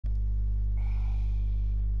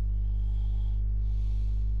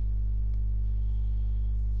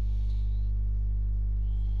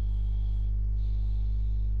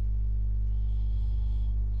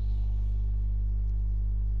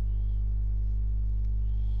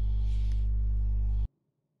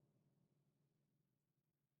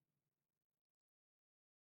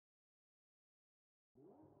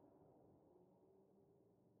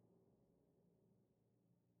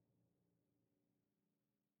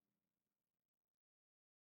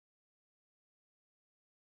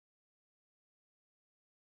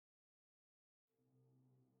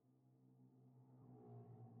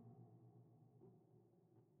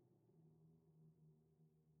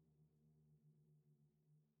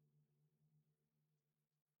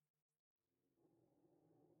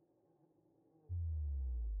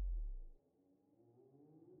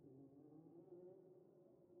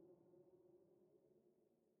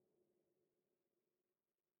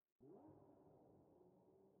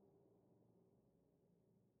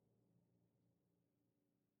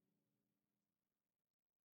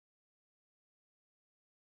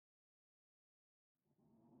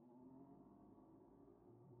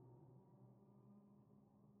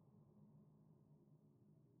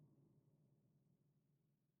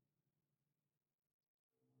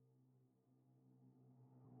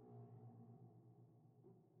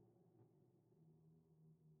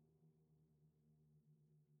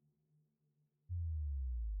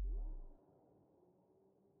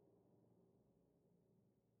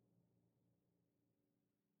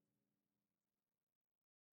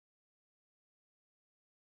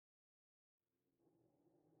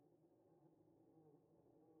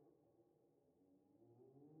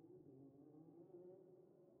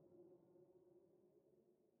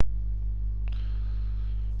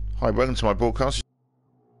Hi, welcome to my broadcast.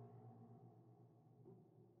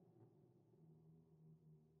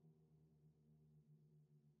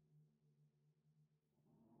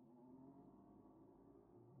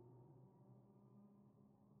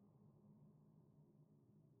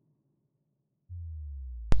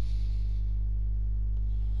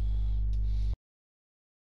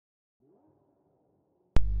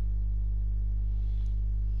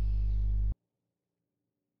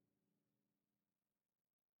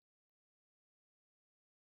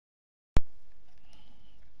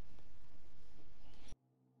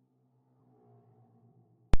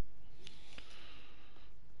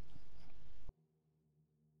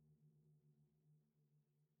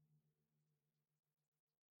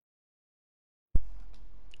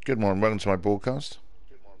 Good morning, welcome to my broadcast.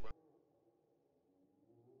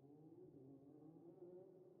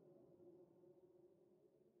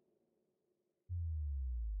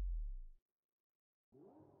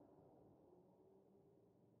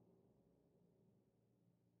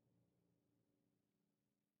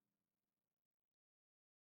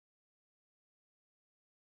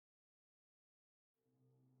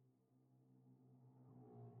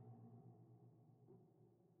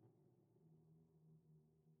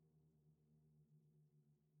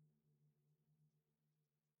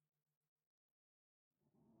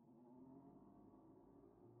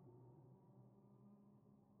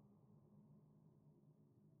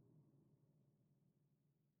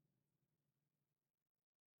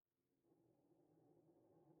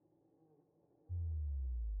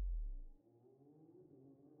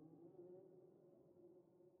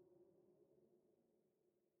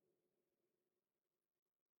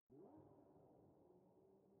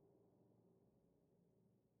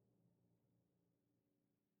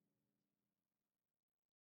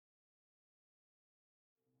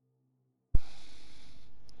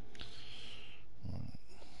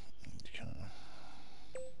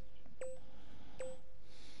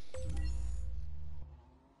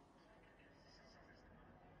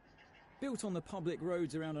 Built on the public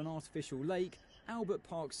roads around an artificial lake, Albert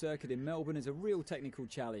Park Circuit in Melbourne is a real technical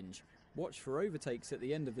challenge. Watch for overtakes at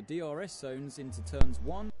the end of the DRS zones into turns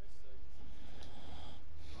 1.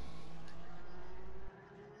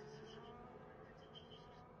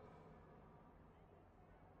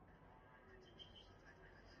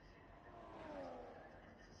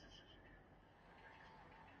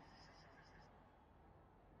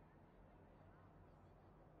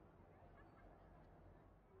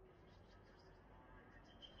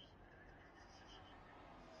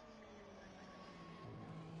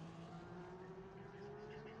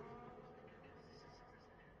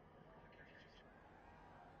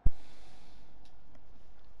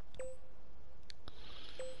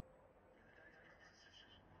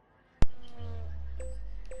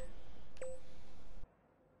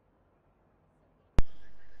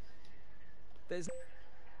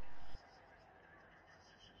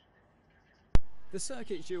 The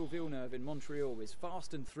Circuit Gilles Villeneuve in Montreal is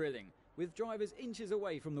fast and thrilling, with drivers inches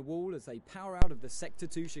away from the wall as they power out of the Sector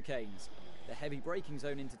 2 chicanes. The heavy braking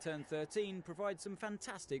zone into turn 13 provides some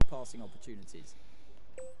fantastic passing opportunities.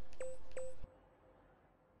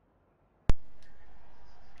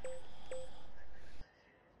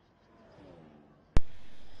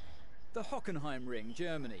 The Hockenheim Ring,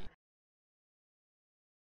 Germany.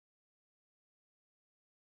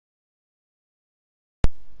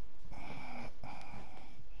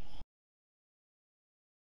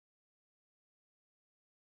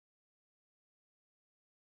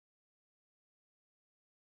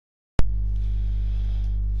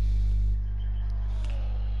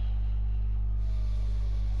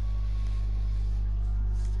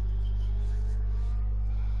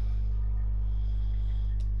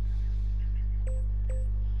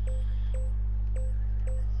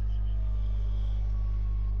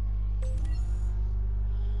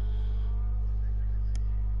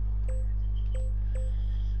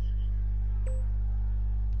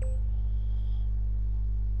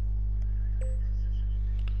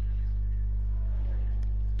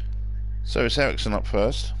 So it's Ericsson up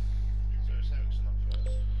first,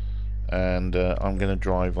 and I'm going to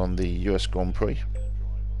drive on the US Grand Prix.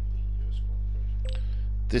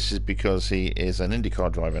 This is because he is an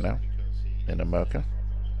IndyCar driver now in America.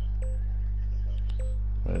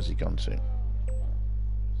 Where has he gone to?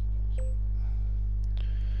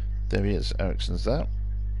 There he is, Ericsson's there.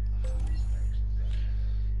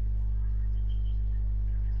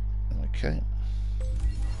 Okay.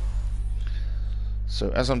 So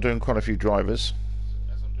as I'm doing quite a few drivers,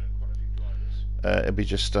 it'll be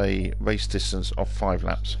just a race distance of 5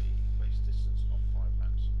 laps.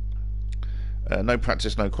 No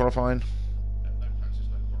practice, no qualifying.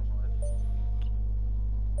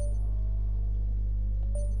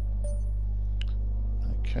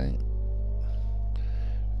 Okay.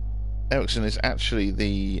 Ericsson is actually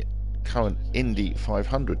the current Indy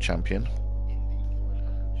 500 champion,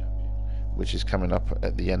 which is coming up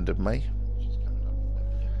at the end of May.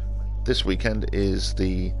 This weekend is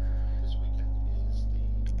the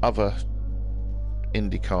other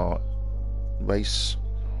IndyCar race.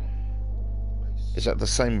 It's at the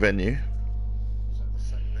same venue,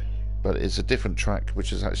 but it's a different track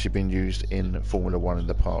which has actually been used in Formula One in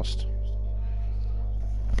the past.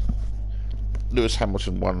 Lewis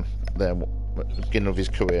Hamilton won there at the beginning of his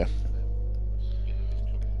career.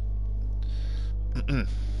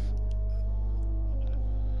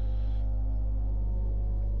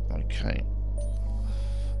 Okay.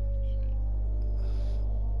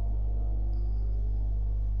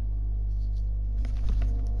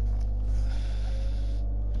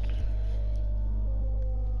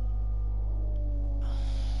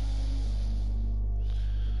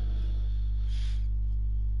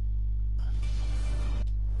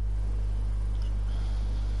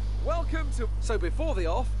 So before the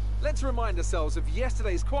off, let's remind ourselves of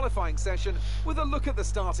yesterday's qualifying session with a look at the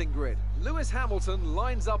starting grid. Lewis Hamilton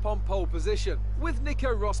lines up on pole position with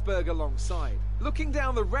Nico Rosberg alongside. Looking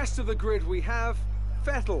down the rest of the grid, we have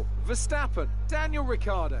Vettel, Verstappen, Daniel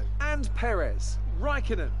Ricciardo and Perez,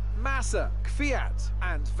 Raikkonen, Massa, Kvyat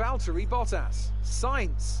and Valtteri Bottas,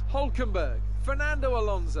 Sainz, Hülkenberg, Fernando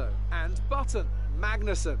Alonso and Button,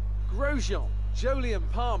 Magnussen, Grosjean, Jolyon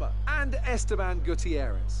Palmer and Esteban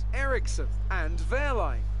Gutierrez, Ericsson and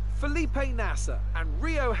Wehrlein, Felipe Nasser and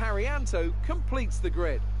Rio Haryanto completes the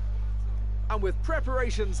grid. And with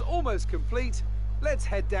preparations almost complete, let's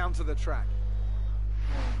head down to the track.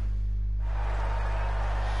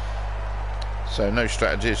 So no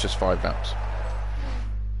strategy, it's just 5 laps.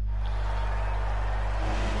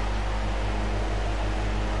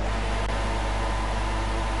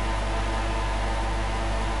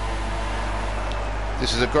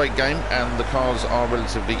 This is a great game, and the cars are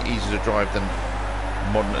relatively easy to drive than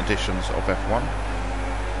modern editions of F1.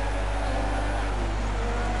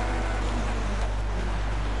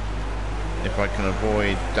 If I can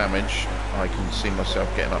avoid damage, I can see myself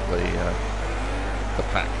getting up the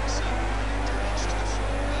pack.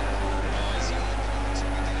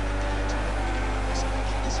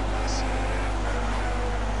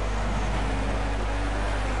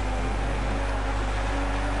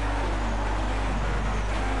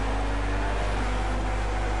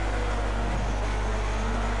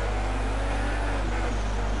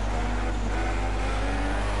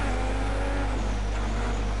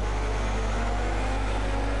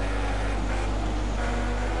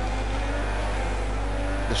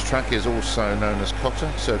 This track is also known as Cotter,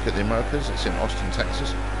 Circuit of the Americas. It's in Austin,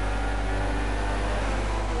 Texas.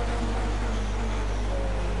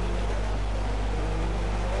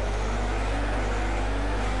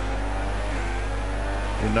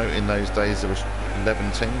 You'll note in those days there was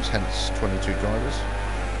 11 teams, hence 22 drivers.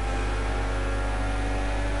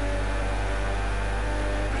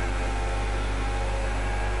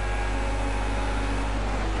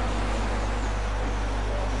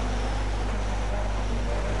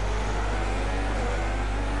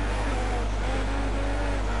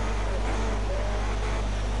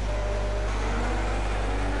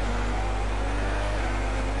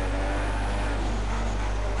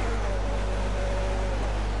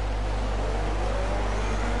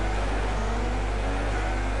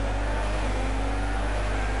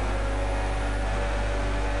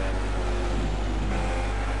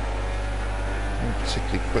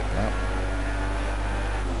 Particularly quick lap.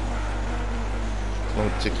 Not a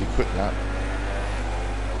particularly quick lap,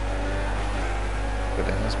 but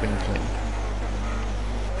it has been clean.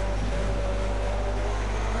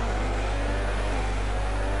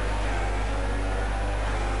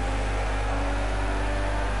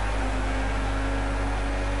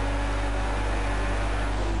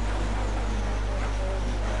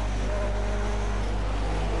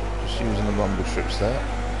 Just using the rumble strips there.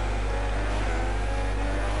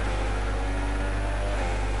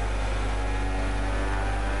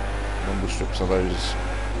 Rumble strips are those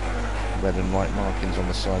red and white markings on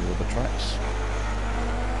the side of the tracks.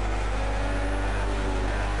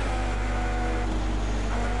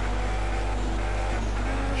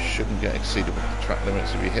 You shouldn't get exceeded with the track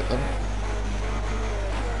limits if you hit them.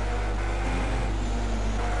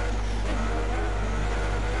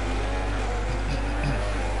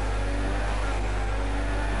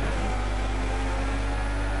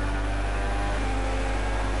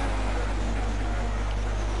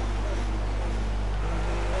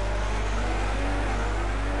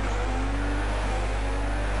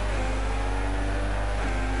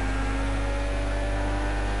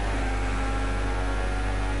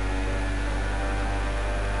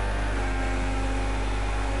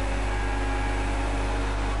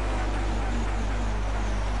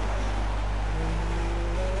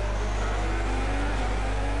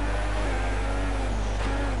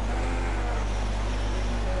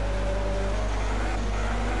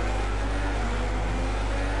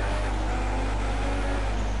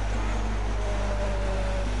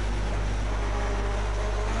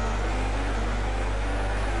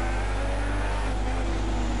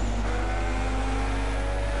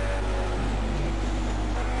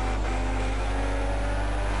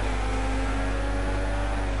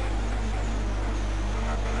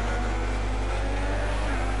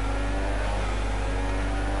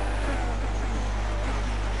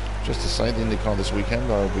 Just to say, the IndyCar this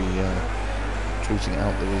weekend, I'll be tweeting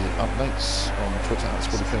out the updates on Twitter at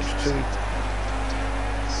SpottyFinish2.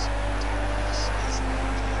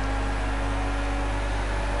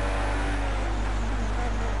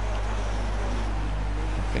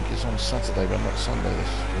 I think it's on Saturday, but not Sunday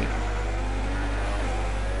this week.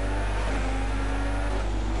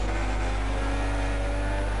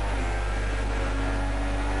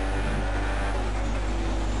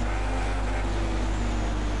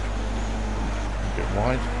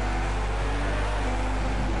 Wide.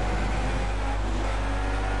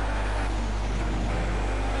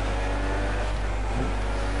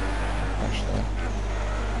 Crash there.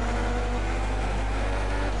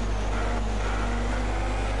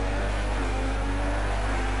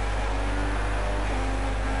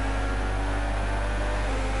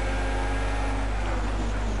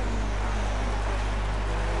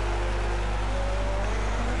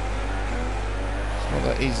 It's not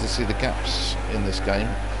that easy to see the gaps in this game.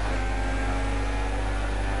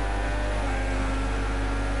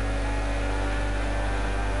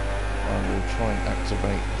 I will try and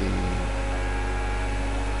activate the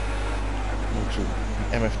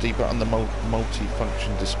MFD button, the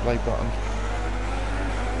multi-function display button.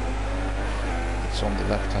 It's on the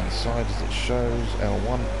left hand side as it shows,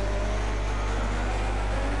 L1.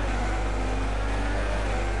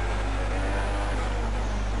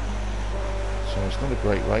 So it's not a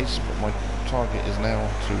great race, but my target is now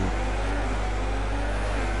to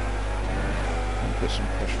put some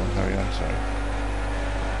pressure on Haryanto.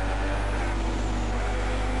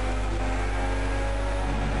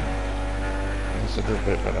 That's a little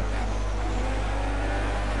bit better.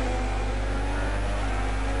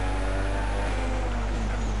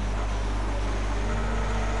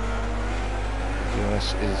 DRS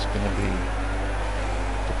is going to be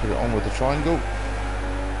to put it on with the triangle.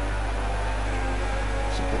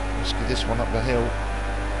 Let's get this one up the hill.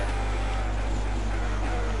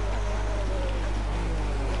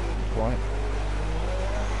 Right.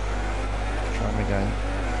 Try him again.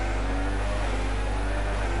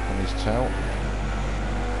 On his tail.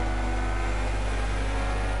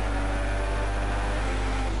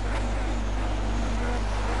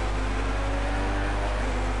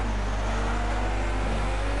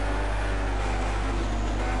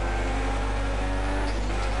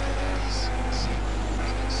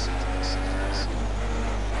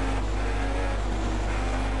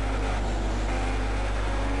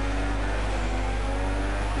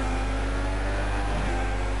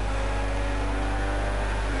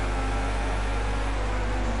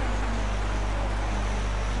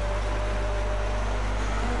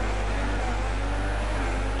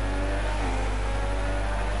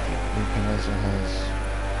 Has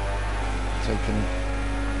taken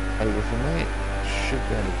over from me. Should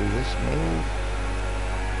be able to do this move.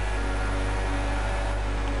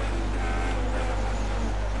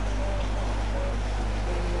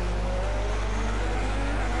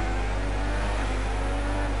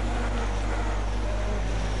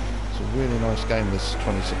 It's a really nice game, this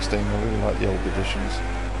 2016. I really like the old editions.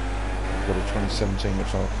 I've got a 2017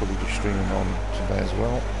 which I'll probably be streaming on today as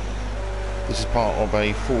well. This is part of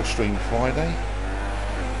a 4-stream Friday.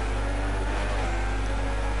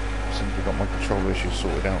 Seems we've got my controller issues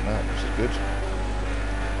sorted out now, which is good.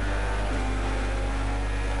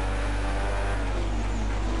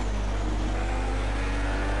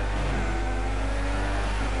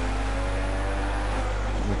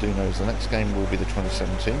 What we do know is the next game will be the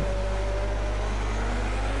 2017.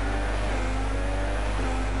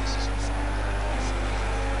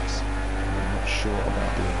 I'm not sure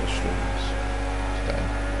about the other streams today.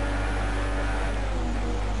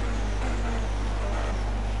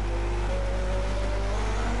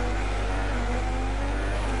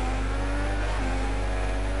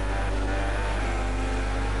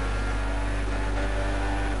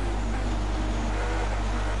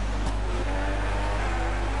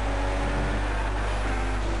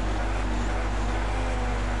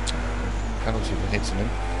 Penalty for hitting him.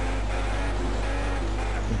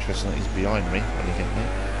 Interesting that he's behind me when he hit me.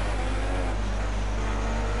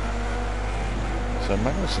 So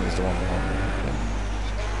Magnussen is the one behind me. Okay.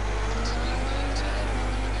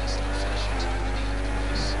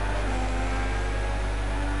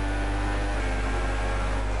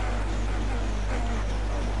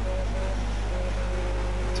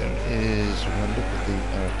 There it is. We're going to look at the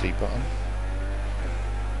RFD button.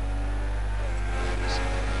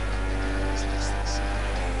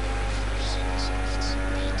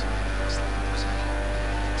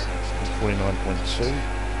 .2.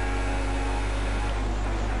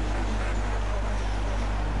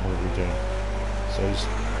 What are we doing? So he's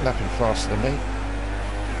lapping faster than me.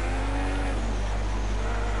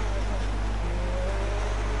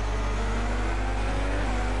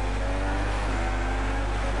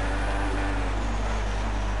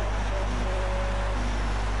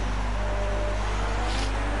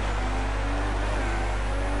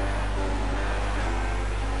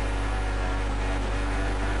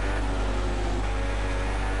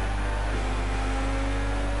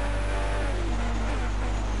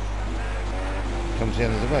 towards the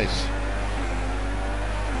end of the race.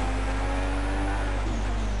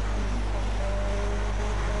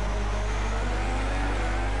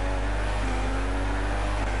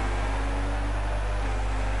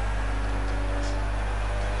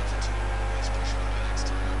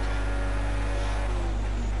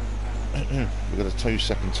 We've got a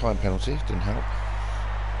 2-second time penalty, didn't help.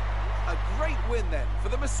 A great win then for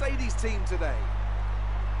the Mercedes team today.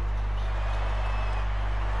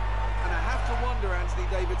 And I have to wonder, Anthony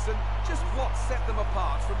Davidson, just what set them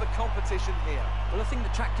apart from the competition here. Well, I think the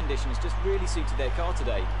track conditions just really suited their car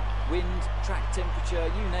today. Wind, track temperature,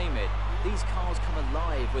 you name it. These cars come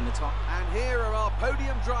alive when the time... And here are our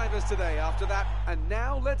podium drivers today after that. And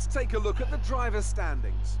now let's take a look at the drivers'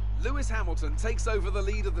 standings. Lewis Hamilton takes over the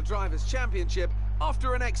lead of the Drivers' Championship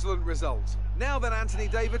after an excellent result. Now then, Anthony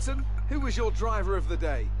Davidson, who was your driver of the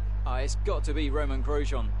day? It's got to be Romain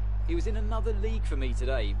Grosjean. He was in another league for me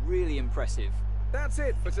today. Really impressive. That's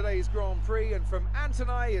it for today's Grand Prix, and from Ant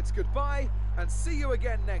and I, it's goodbye, and see you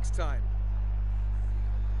again next time.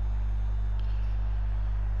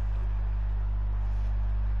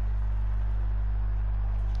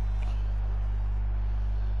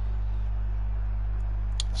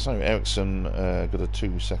 So Ericsson got a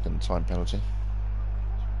 2-second time penalty,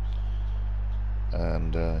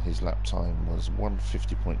 and his lap time was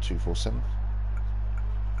 1:50.247.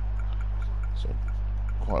 So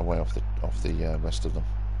quite a way off the rest of them.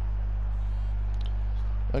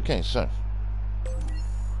 Okay, so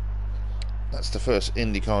that's the first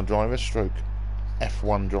IndyCar driver stroke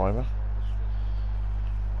F1 driver.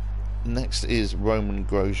 Next is Romain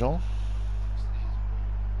Grosjean,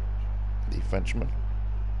 the Frenchman.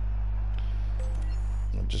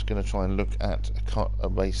 I'm just going to try and look at a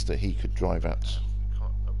race that he could drive at.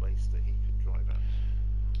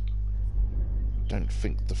 Don't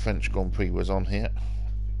think the French Grand Prix was on here.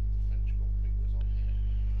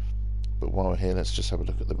 But while we're here, let's just have a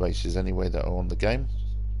look at the races anyway that are on the game.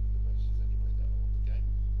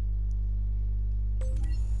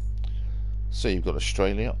 So you've got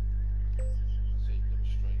Australia,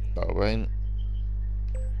 Bahrain,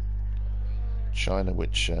 China,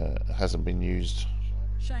 which hasn't been used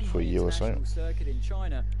for a year or so. Circuit in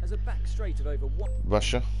China has a back straight of over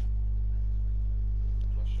Russia,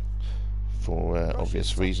 for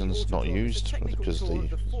obvious reasons, not used because of the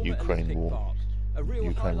Ukraine war,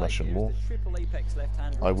 Ukraine-Russian war.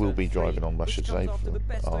 I will be driving on Russia today.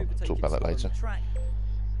 I'll talk about that later.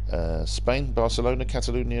 Spain, Barcelona,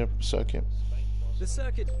 Catalonia circuit. The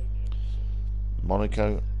circuit.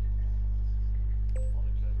 Monaco,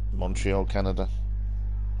 Montreal, Canada.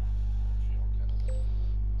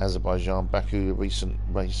 Azerbaijan, Baku, a recent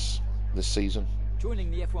race this season. Joining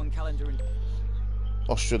the F1 calendar in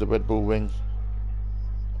Austria, the Red Bull Ring.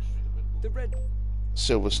 the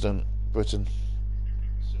Silverstone, Britain.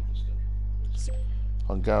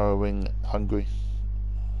 Hungaroring, Hungary.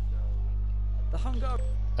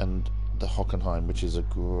 And the Hockenheim, which is a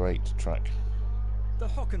great track. The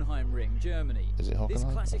Hockenheim Ring, Germany. Is it Hockenheim? This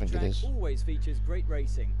classic I think it is. track always features great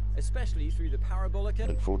racing, especially through the parabolic.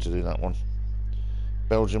 Look forward to doing that one.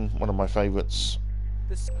 Belgium, one of my favourites.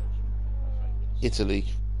 Italy.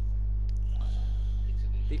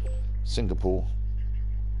 Singapore.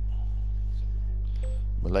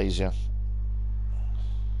 Malaysia.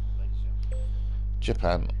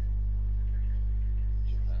 Japan.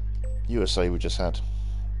 USA we just had.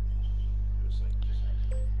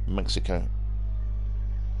 Mexico.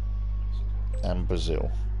 And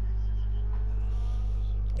Brazil.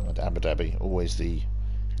 And Abu Dhabi, always the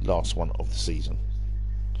last one of the season.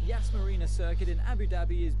 Yas Marina circuit in Abu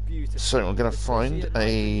Dhabi is beautiful. So I'm going to find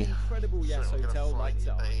a incredible Yas hotel lights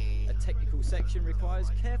up. A technical section requires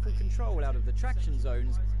careful control out of the traction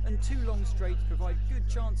zones, and 2 long straights provide good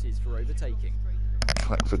chances for overtaking.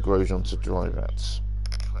 track for Grosjean to drive at.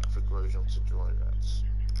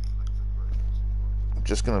 I'm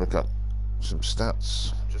just going to look up some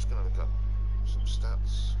stats.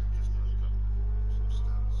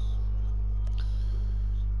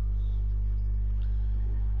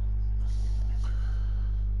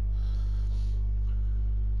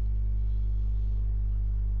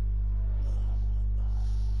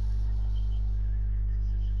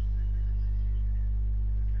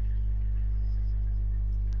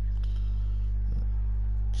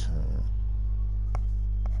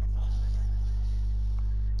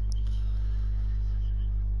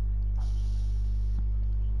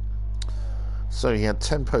 So he had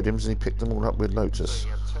 10 podiums and he picked them all up with Lotus.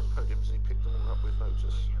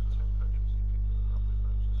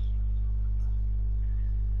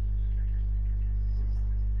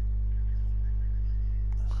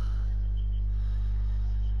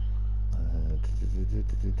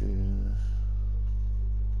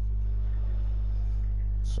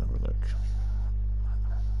 Let's have a look.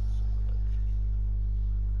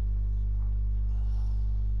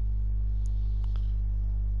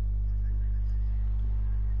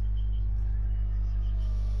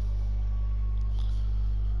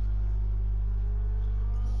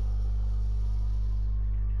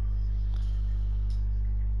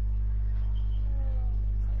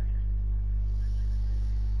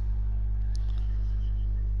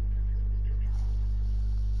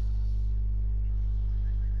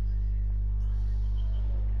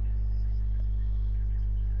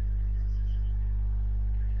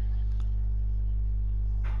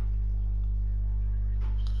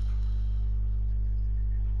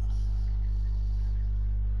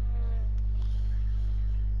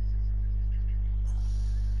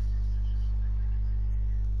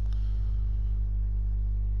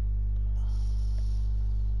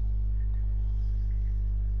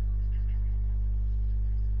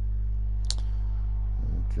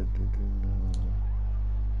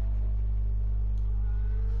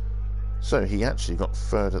 So he actually got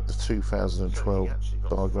third at the 2012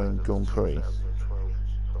 Bahrain Grand Prix.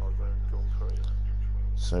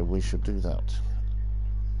 So we should do that.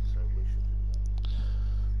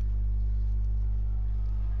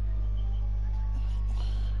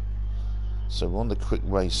 So we're on the quick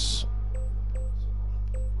race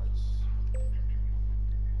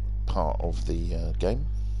part of the game.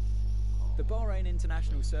 The Bahrain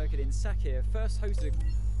International Circuit in Sakhir first hosted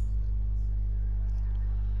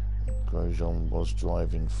Grosjean was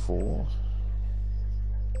driving for.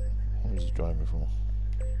 What was he driving for?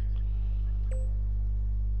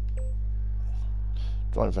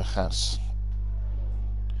 Driving for Haas,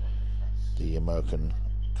 the American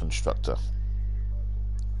constructor.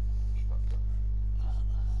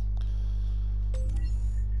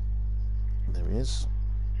 There he is.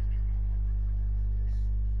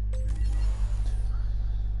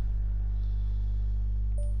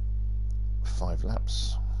 Five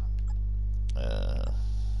laps.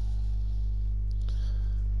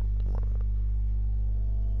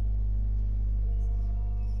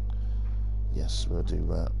 Yes, we'll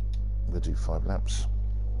do 5 laps.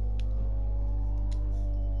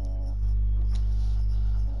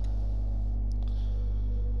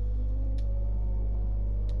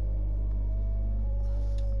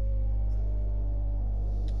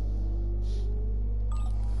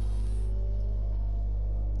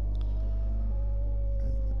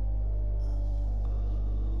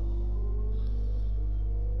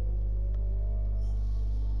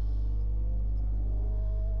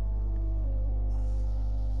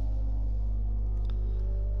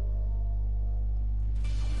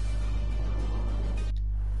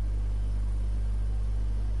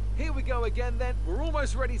 Here we go again then. We're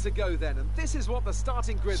almost ready to go then, and this is what the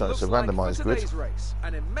starting grid So looks it's a like randomised for today's race.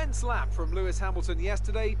 An immense lap from Lewis Hamilton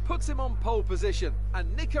yesterday puts him on pole position,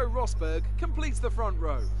 and Nico Rosberg completes the front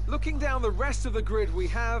row. Looking down the rest of the grid, we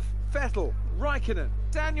have Vettel, Raikkonen,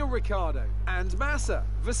 Daniel Ricciardo, and Massa,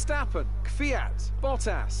 Verstappen, Kvyat,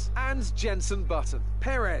 Bottas, and Jenson Button,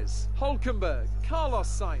 Perez, Hülkenberg, Carlos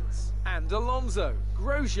Sainz, and Alonso,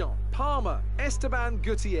 Grosjean, Palmer, Esteban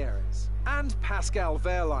Gutierrez, and Pascal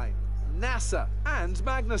Wehrlein, Nasser and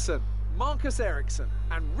Magnussen, Marcus Ericsson,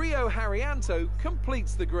 and Rio Haryanto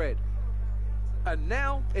completes the grid. And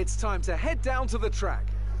now it's time to head down to the track.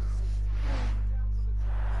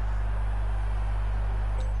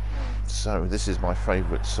 So this is my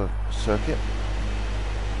favourite circuit.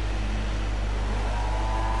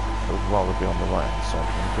 I would rather be on the right hand side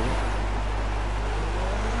than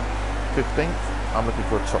 15th. I'm looking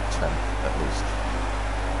for a top 10 at least.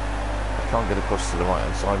 I can't get across to the right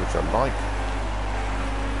hand side, which I like.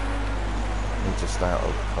 Need to stay out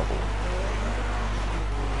of trouble.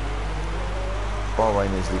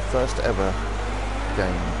 Bahrain is the first ever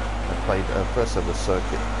game I played, first ever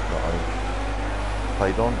circuit that I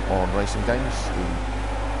played on Racing Games, the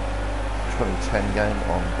 2010 game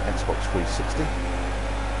on Xbox 360.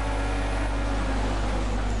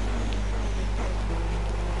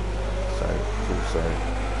 So it's also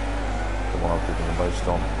the one I've driven the most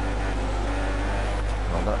on.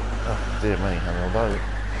 Oh dear me, and although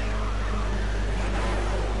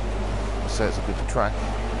I say it's a good track,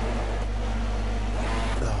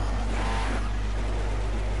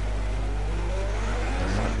 there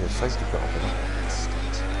might be a safety car up in it.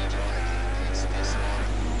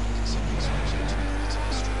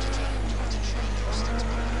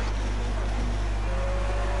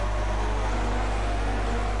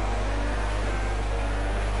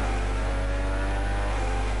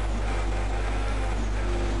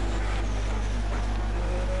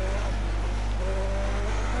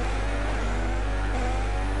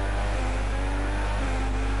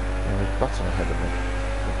 Button ahead of me.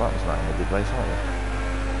 The Button's not in a good race either.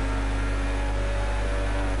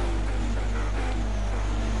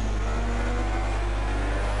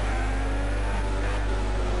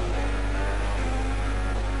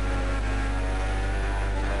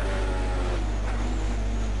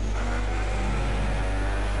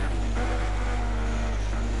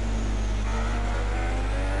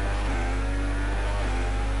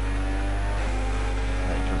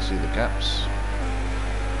 See the gaps.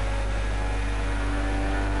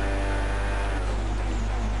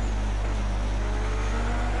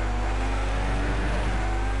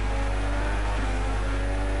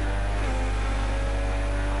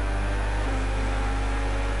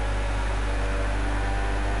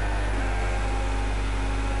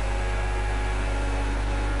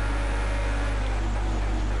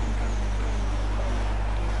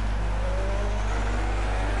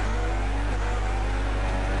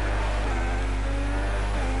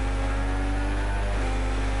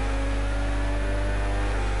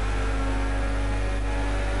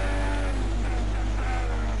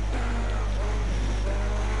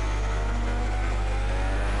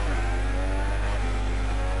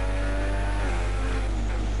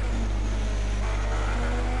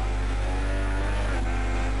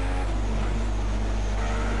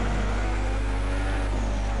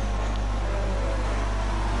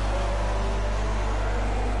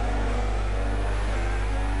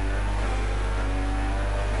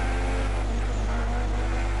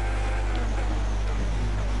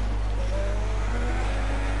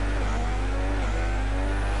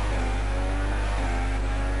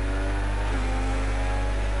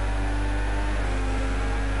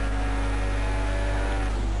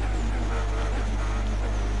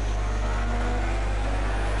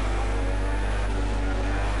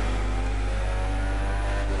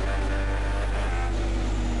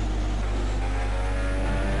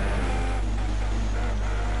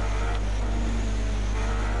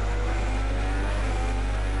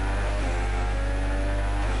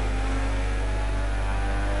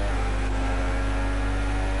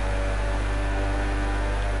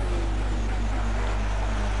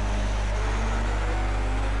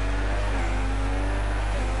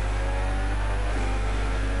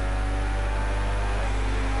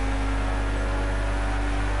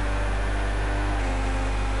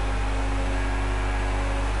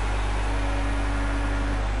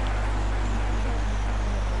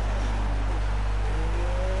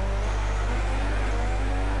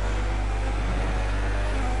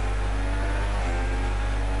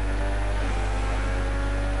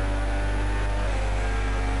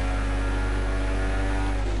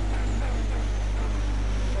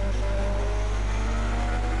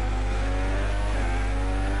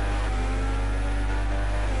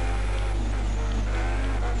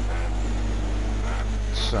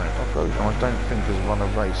 So, off-road, I don't think has run a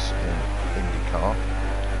race in IndyCar.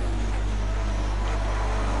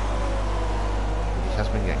 But he has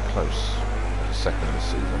been getting close to second this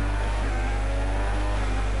season.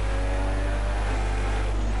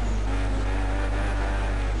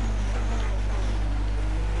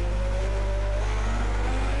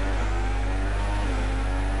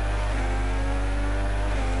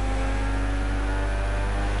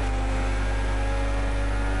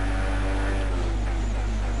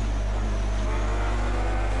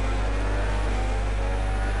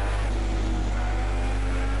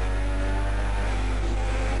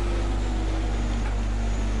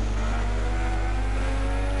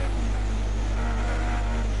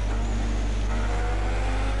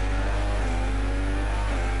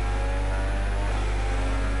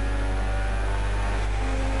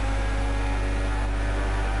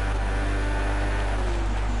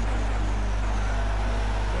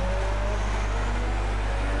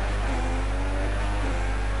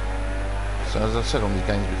 So as I've said on these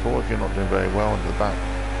games before, if you're not doing very well under the back,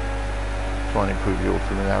 try and improve your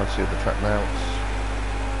familiarity of the track layouts,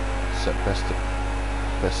 set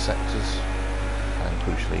best sectors, and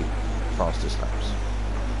crucially, fastest laps.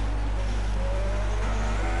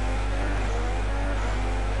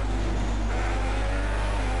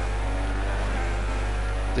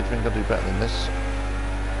 Did think I'd do better than this.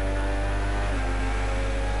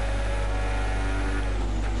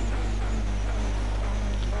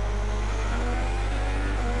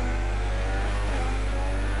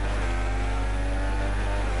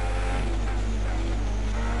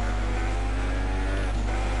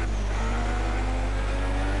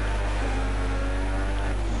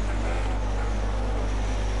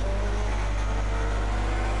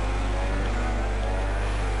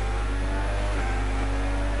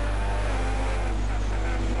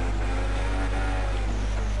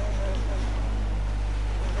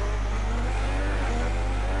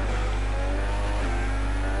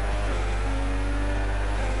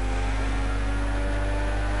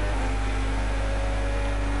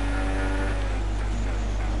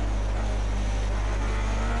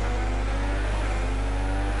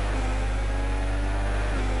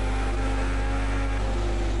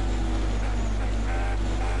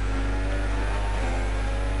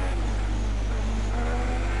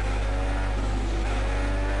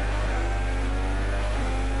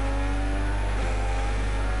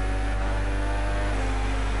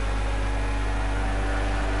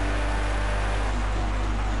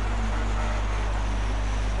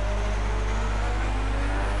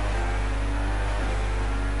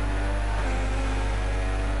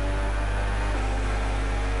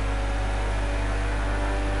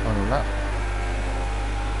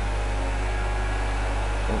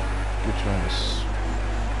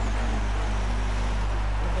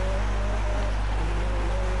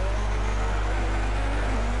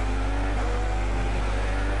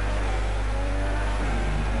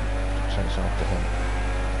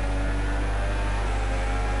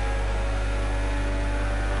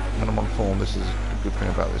 when I'm on form, this is a good thing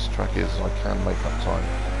about this track is I can make up time.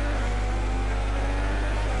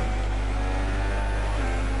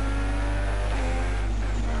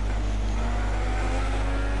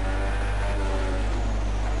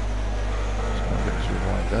 Just going to get to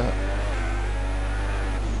right there.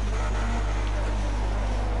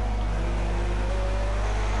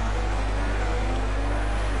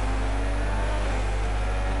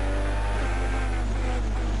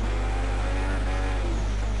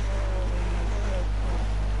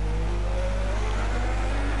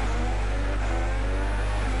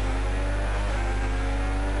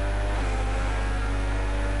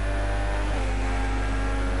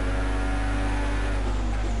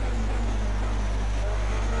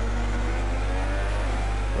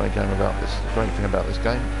 Great thing about this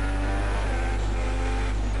game,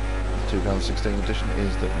 the 2016 edition,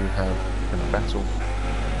 is that you can battle.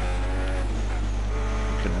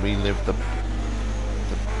 You can relive the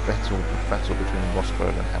battle between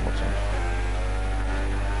Rosberg and Hamilton.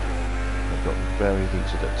 They've got very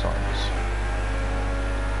heated at times.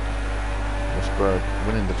 Rosberg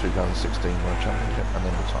winning the 2016 World Championship and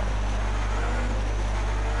then retiring.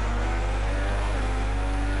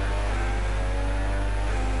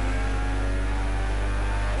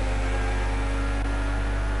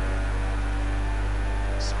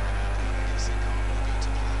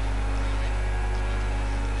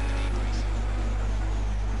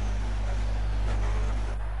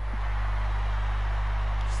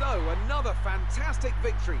 So, another fantastic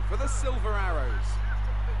victory for the Silver Arrows.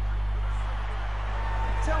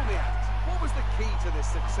 Tell me, Ant, what was the key to this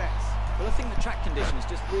success? Well, I think the track conditions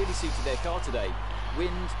just really suited their car today.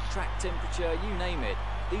 Wind, track temperature, you name it.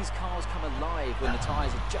 These cars come alive when the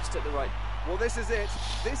tyres are just at the right... Well, this is it.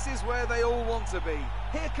 This is where they all want to be.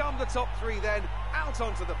 Here come the top three then, out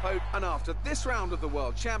onto the podium. And after this round of the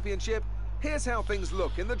World Championship, here's how things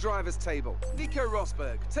look in the drivers' table. Nico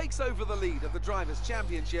Rosberg takes over the lead of the drivers'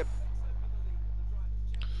 championship.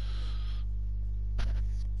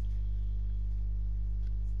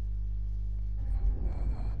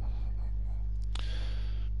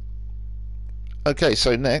 Okay,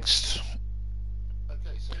 so next,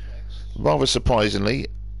 rather surprisingly,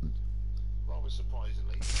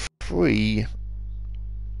 three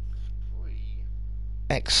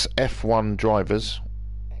ex-F1 drivers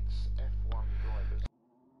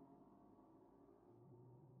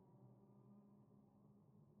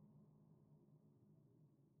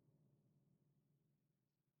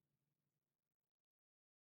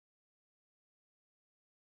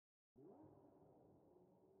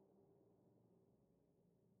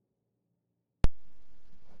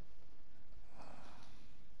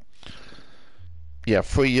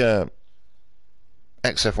three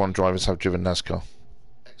ex-F1 drivers have driven NASCAR.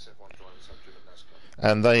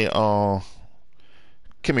 And they are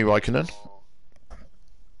Kimi Räikkönen,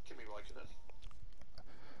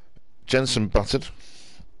 Jenson Button,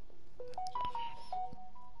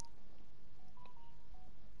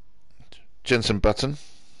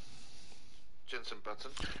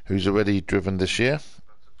 who's already driven this year,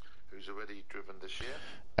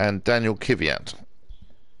 and Daniel Kvyat.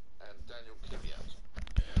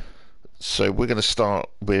 So we're going to start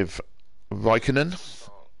with Räikkönen.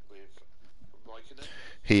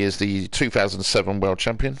 He is the 2007 World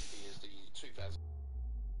Champion.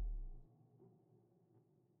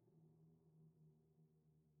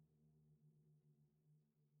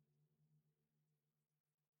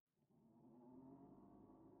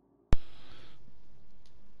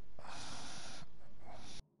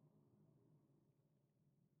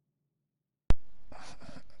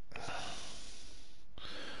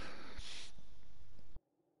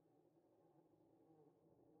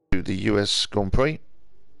 The US Grand Prix.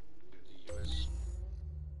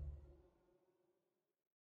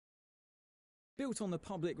 Built on the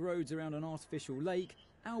public roads around an artificial lake,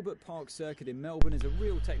 Albert Park Circuit in Melbourne is a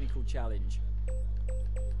real technical challenge.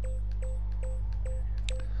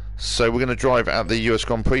 So we're going to drive at the US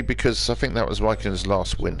Grand Prix because I think that was Räikkönen's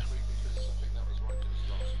last win.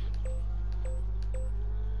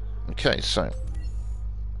 Okay, so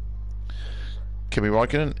Kimi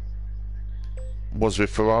Räikkönen was with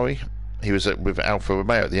Ferrari. He was with Alfa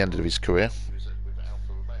Romeo at the end of his career.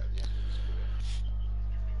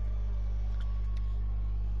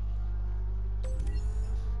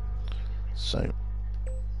 So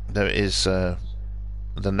there is the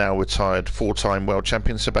now retired four-time world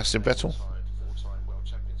champion Sebastian Vettel.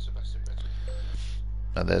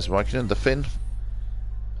 And there's Räikkönen, the Finn.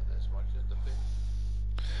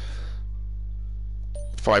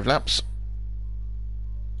 5 laps.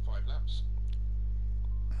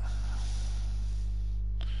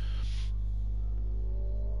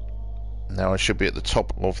 Now I should be at the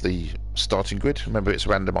top of the starting grid. Remember, it's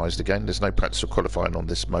randomised again. There's no practice or qualifying on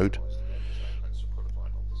this mode.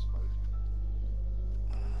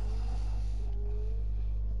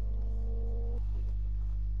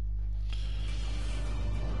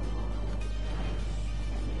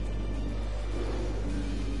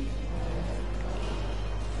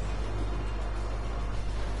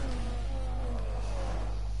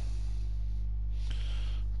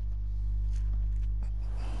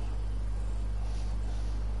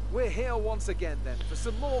 We're here once again then for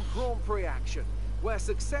some more Grand Prix action, where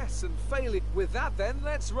success and failure... With that then,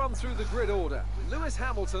 let's run through the grid order. Lewis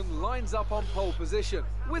Hamilton lines up on pole position,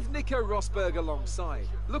 with Nico Rosberg alongside.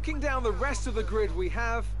 Looking down the rest of the grid, we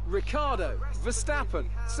have Ricciardo, Verstappen,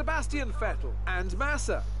 Sebastian Vettel and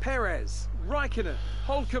Massa, Perez, Raikkonen,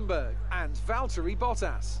 Hülkenberg and Valtteri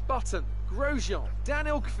Bottas, Button, Grosjean,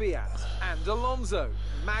 Daniel Kvyat and Alonso,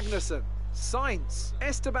 Magnussen, Sainz,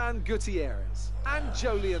 Esteban Gutierrez and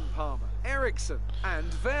Jolyon Palmer, Ericsson and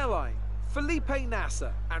Wehrlein, Felipe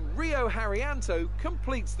Nasser and Rio Haryanto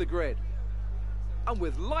completes the grid. And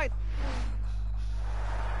with light...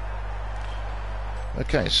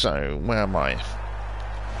 Okay, so where am I?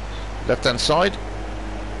 Left hand side,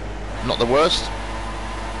 not the worst.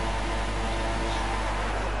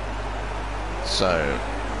 So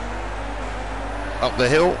up the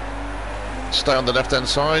hill, stay on the left hand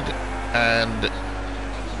side, and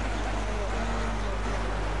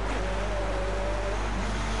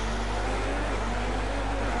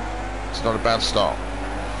it's not a bad start.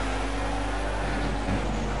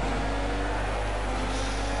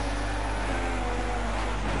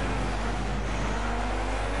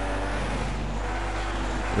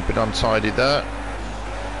 A bit untidy there.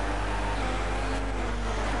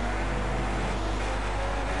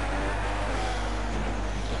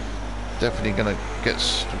 Definitely going to get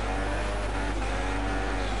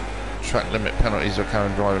track limit penalties for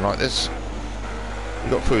carrying driving like this.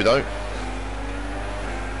 We got through though.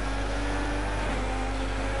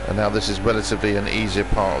 And now this is relatively an easier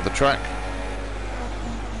part of the track.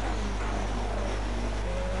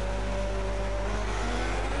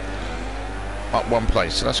 Up one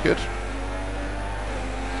place, so that's good.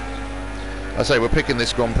 I say we're picking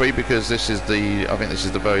this Grand Prix because this is the, I think this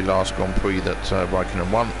is the very last Grand Prix that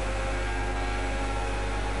Raikkonen won.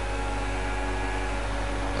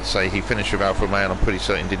 Let's say he finished with Alfa Romeo, and I'm pretty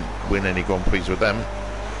certain he didn't win any Grand Prix with them.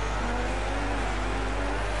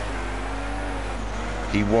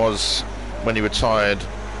 He was, when he retired,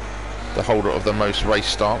 the holder of the most race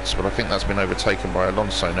starts, but I think that's been overtaken by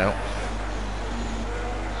Alonso now.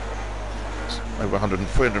 It's over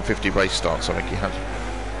 350 race starts, I think he had.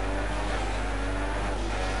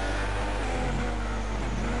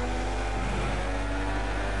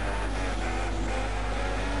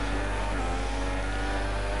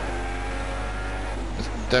 There's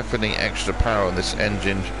definitely extra power in this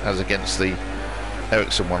engine as against the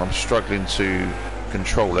Ericsson one. I'm struggling to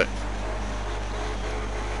control it,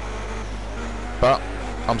 but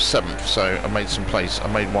I'm 7th, so I made some place. I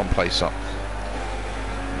made one place up.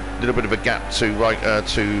 A little bit of a gap to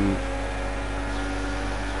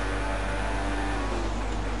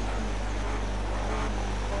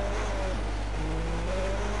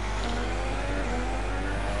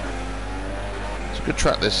it's a good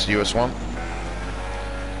track, this US one.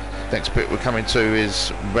 Next bit we're coming to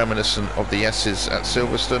is reminiscent of the S's at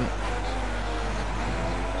Silverstone.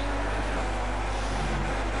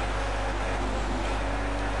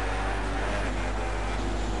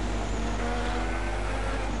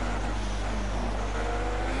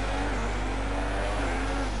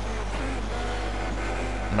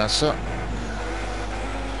 Massa,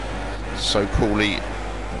 so coolly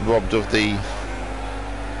robbed of the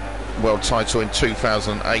world title in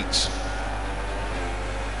 2008.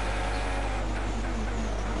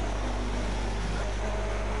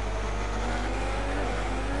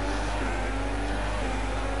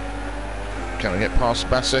 Can we get past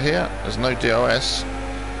Massa here? There's no DRS.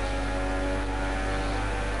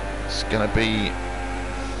 It's going to be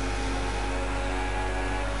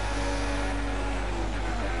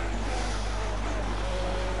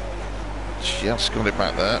just got it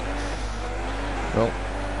back there. Well,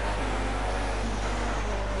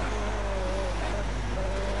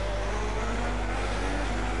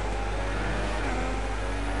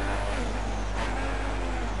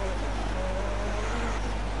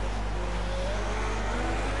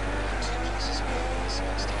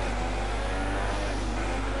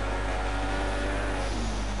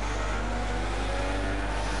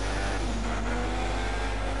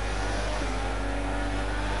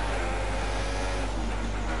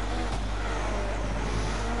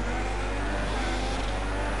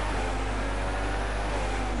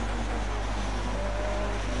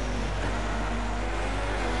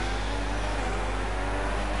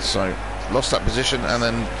 So lost that position and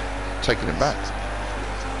then taking it back.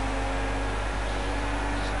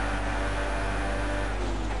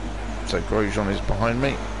 So Grosjean is behind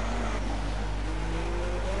me.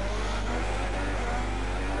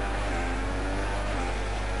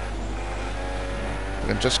 We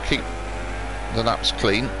can just keep the laps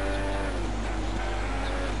clean.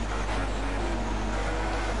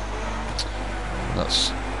 That's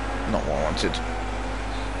not what I wanted.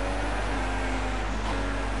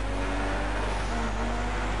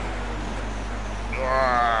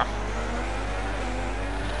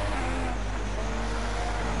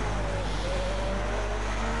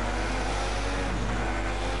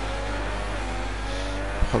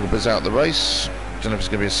 Pogba's out the race. Don't know if it's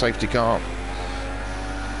going to be a safety car.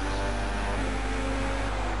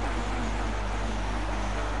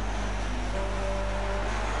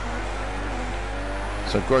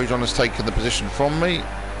 So Grosjean has taken the position from me.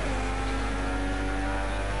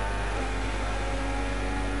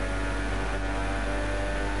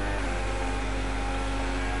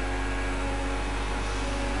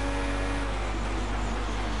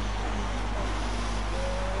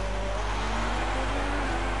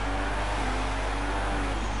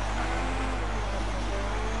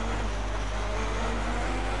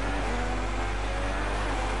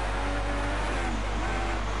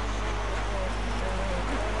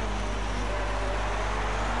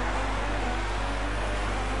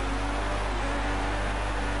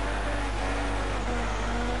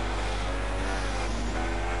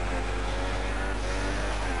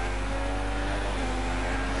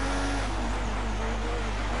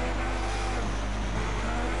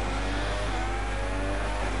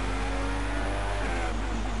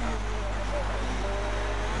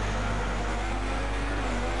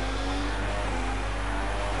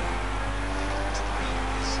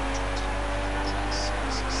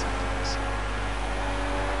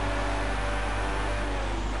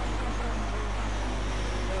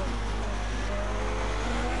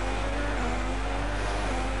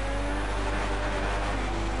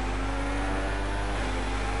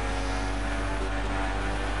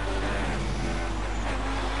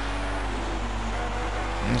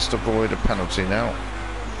 Must avoid a penalty now.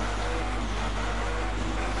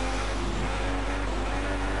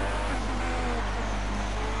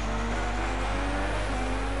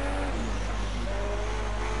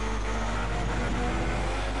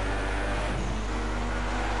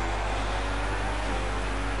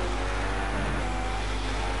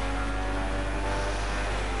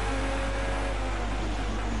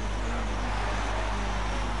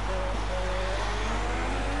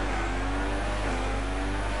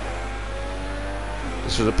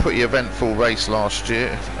 This was a pretty eventful race last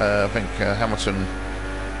year. I think Hamilton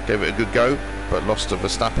gave it a good go, but lost to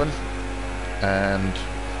Verstappen. And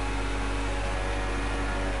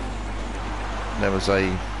there was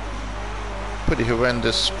a pretty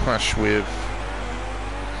horrendous crash with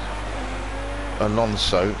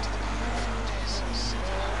Alonso.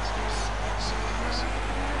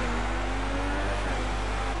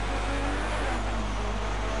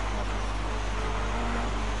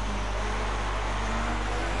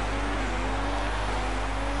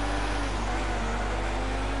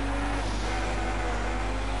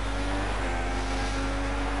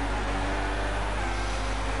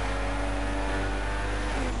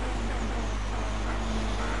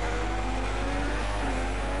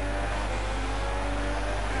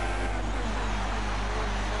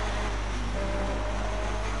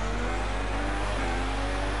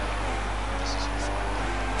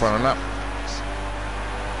 Final lap.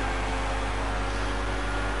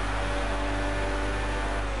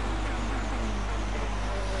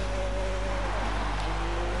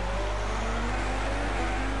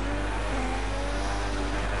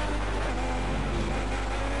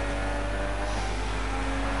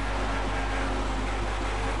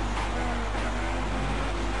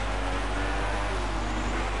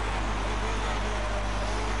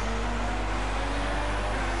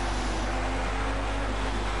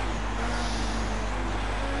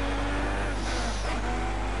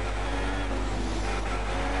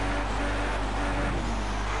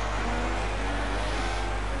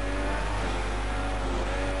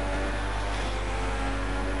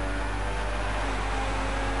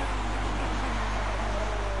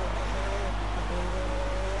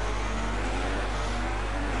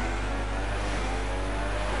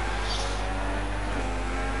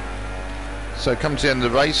 So come to the end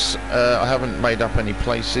of the race, I haven't made up any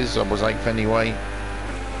places. I was 8th anyway.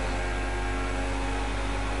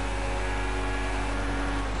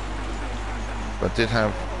 But I did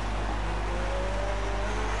have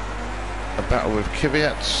a battle with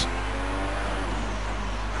Kvyat.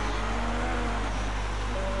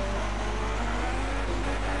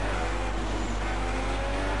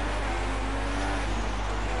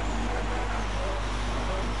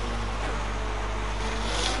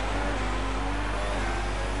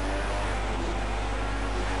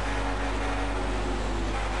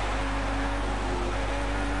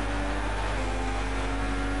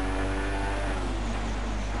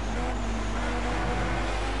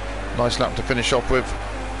 Nice lap to finish off with.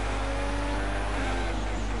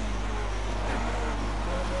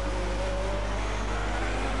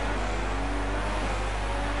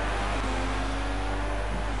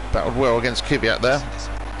 Battled well against Kvyat there.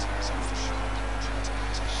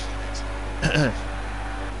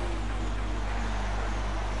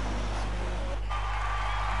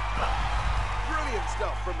 Brilliant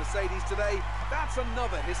stuff from Mercedes today. That's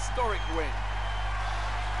another historic win.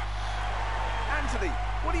 Anthony,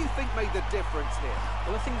 what do you think made the difference here?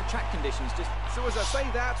 Well, I think the track conditions just... So as I say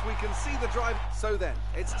that, we can see the drive. So then,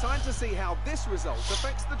 it's time to see how this result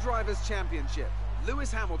affects the Drivers' Championship.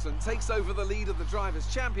 Lewis Hamilton takes over the lead of the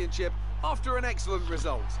Drivers' Championship after an excellent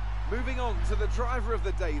result. Moving on to the driver of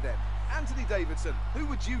the day then. Anthony Davidson, who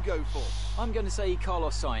would you go for? I'm going to say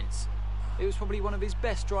Carlos Sainz. It was probably one of his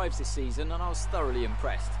best drives this season, and I was thoroughly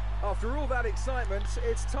impressed. After all that excitement,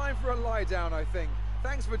 it's time for a lie down, I think.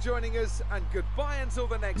 Thanks for joining us, and goodbye until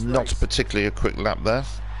the next Not race. particularly a quick lap there.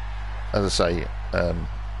 As I say,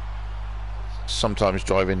 sometimes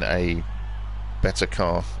driving a better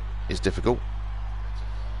car is difficult.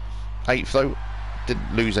 8th though,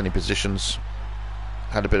 didn't lose any positions,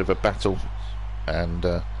 had a bit of a battle, and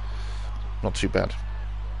not too bad.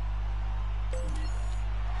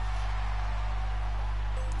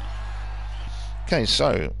 Okay,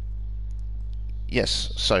 so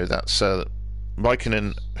yes, so that's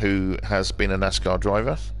Raikkonen, who has been a NASCAR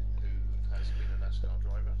driver,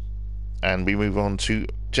 and we move on to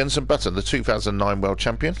Jenson Button, the 2009 World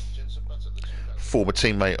Champion, former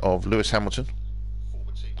teammate of Lewis Hamilton.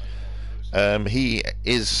 He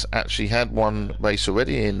is actually had one race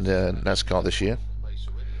already in NASCAR this year,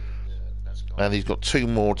 and he's got 2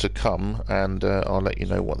 more to come, and I'll let you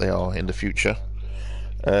know what they are in the future.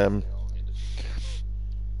 And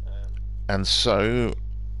so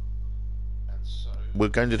we're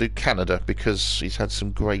going to do Canada because he's had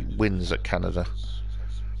some great wins at Canada.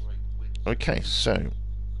 Okay, so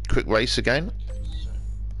quick race again.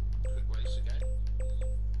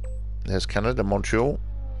 There's Canada, Montreal.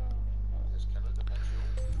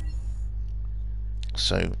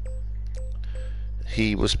 So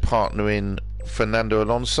he was partnering Fernando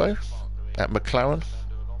Alonso at McLaren.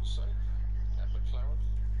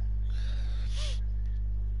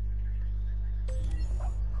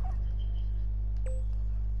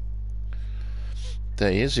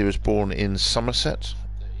 There he is. He was born in Somerset.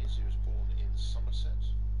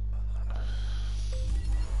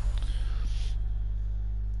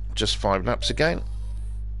 Just 5 laps again.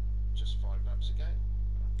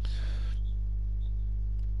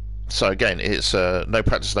 So again, it's no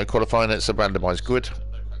practice, no qualifying. It's a randomised grid.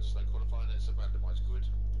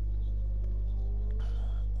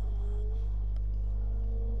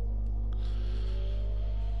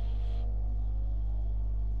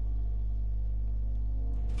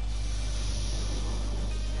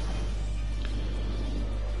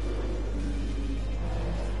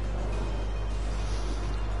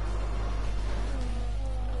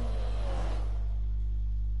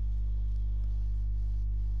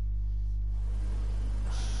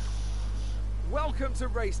 Welcome to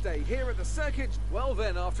race day here at the circuit. Well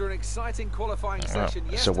then, after an exciting qualifying session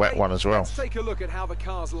yesterday, it's a wet one as well. Let's take a look at how the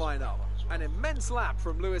cars line up. An immense lap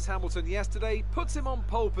from Lewis Hamilton yesterday puts him on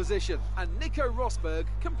pole position, and Nico Rosberg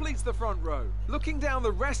completes the front row. Looking down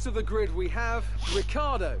the rest of the grid, we have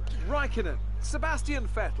Ricciardo, Raikkonen, Sebastian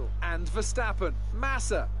Vettel and Verstappen,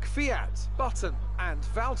 Massa, Kvyat, Button and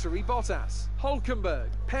Valtteri Bottas, Hülkenberg,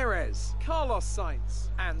 Perez, Carlos Sainz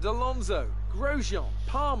and Alonso, Grosjean,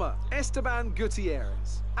 Palmer, Esteban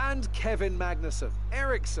Gutierrez and Kevin Magnussen,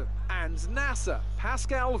 Ericsson and Nasser,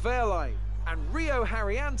 Pascal Wehrlein and Rio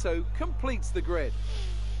Haryanto completes the grid.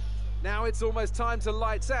 Now it's almost time to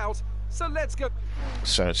lights out, so let's go.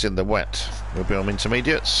 So it's in the wet. We'll be on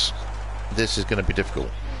intermediates. This is going to be difficult.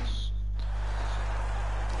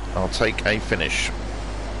 I'll take a finish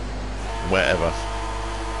wherever.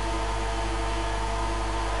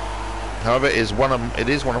 However, it is one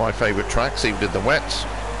of my favourite tracks, even in the wet.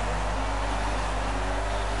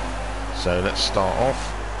 So let's start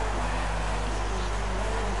off.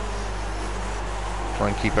 Try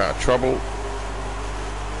and keep out of trouble.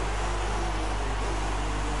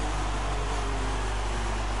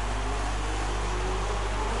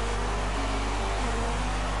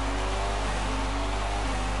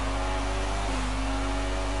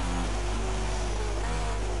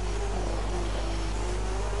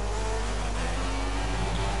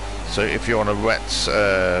 So if you're on a wet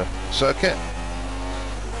circuit,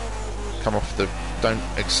 come off the, don't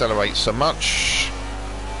accelerate so much.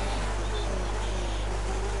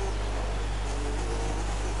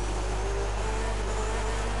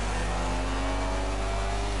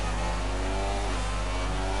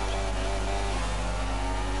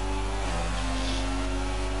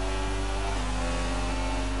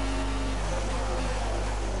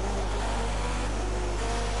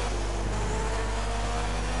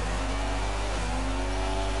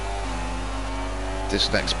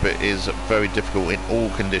 This next bit is very difficult in all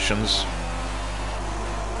conditions.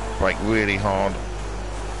 Brake really hard.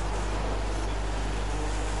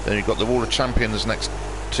 Then you've got the Wall of Champions next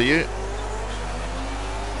to you.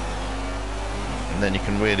 And then you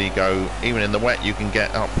can really go, even in the wet, you can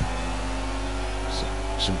get up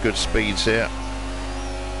some good speeds here.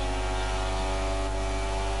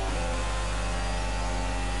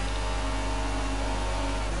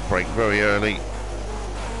 Brake very early.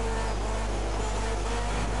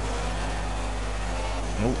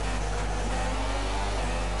 Ooh.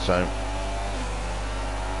 So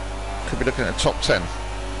could be looking at a top 10.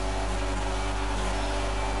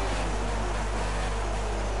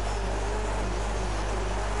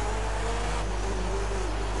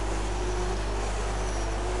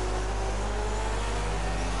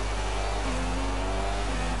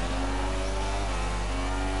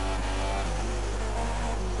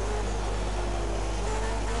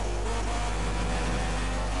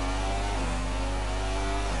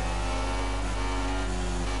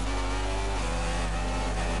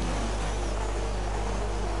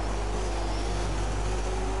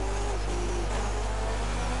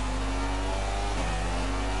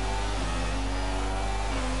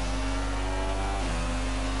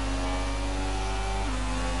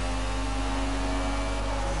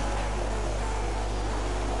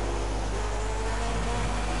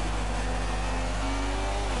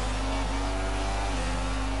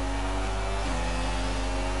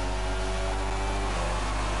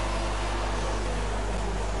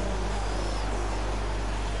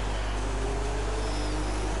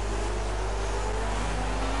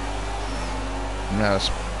 Now,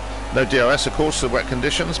 no DRS, of course, the wet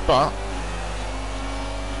conditions, but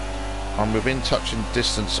I'm within touching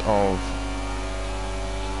distance of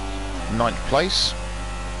 9th place.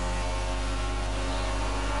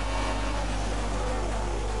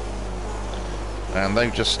 And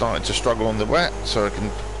they've just started to struggle on the wet, so I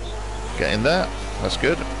can get in there. That's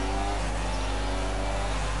good.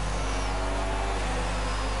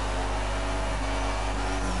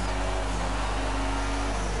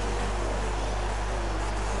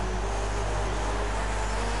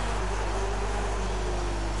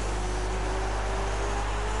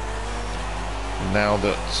 Now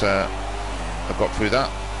that I've got through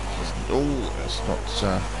that, it's not.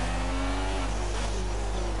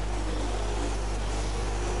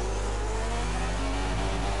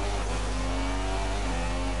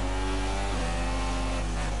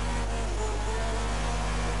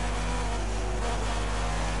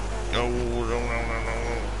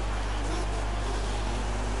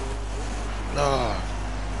 No. Ah.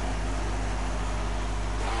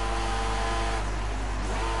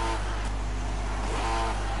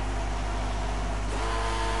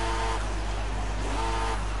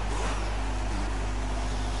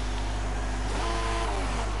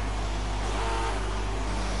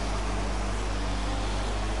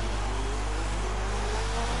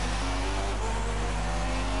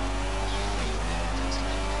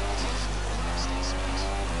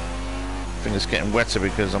 I think it's getting wetter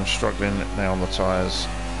because I'm struggling now on the tyres.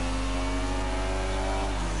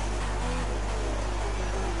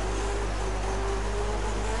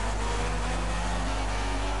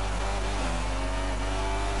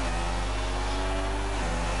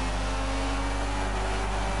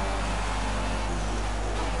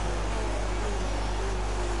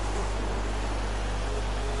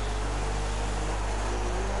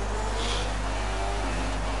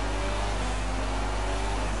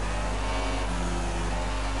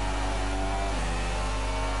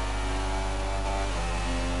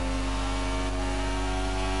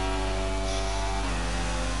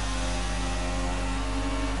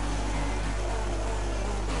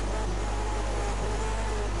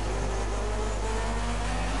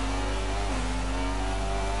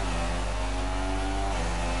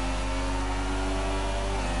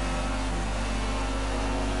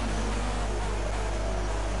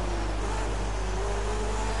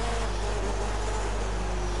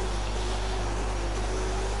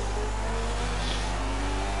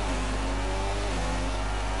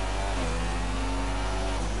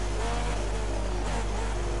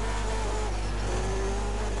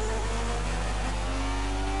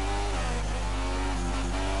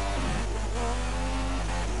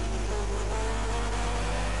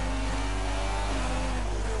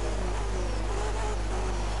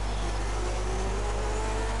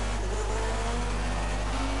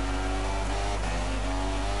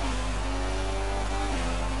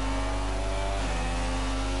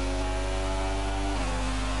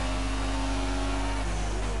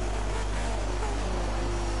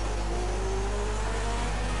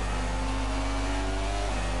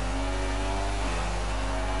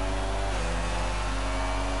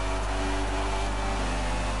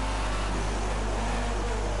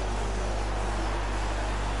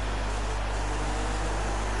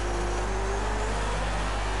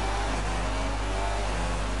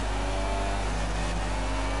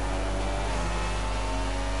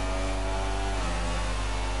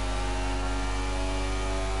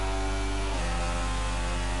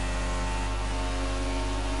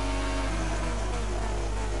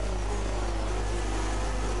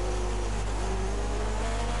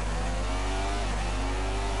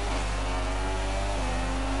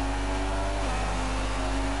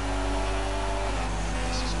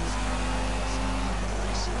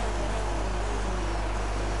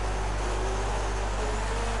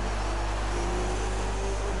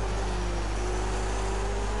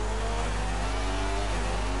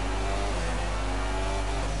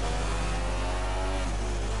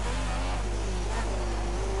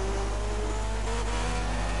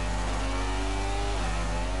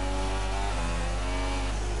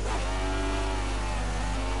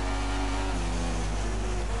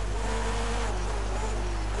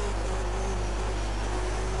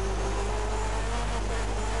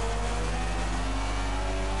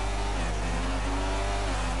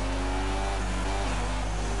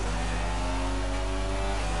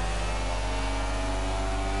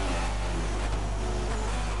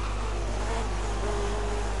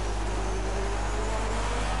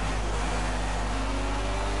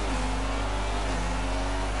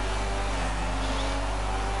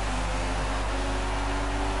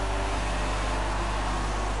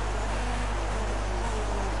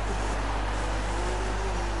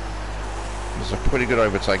 There's a pretty good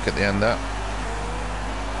overtake at the end there.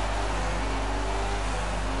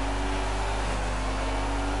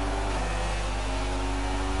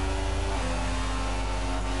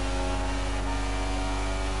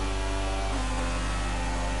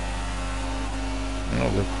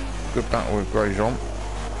 Another good battle with Grosjean.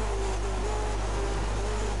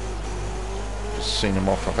 Just seen him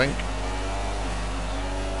off, I think.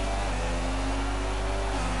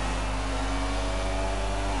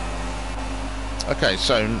 Okay,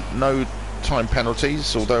 so no time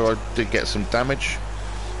penalties, although I did get some damage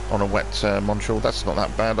on a wet Montreal. That's not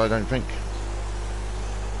that bad, I don't think.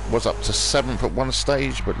 Was up to 7th at one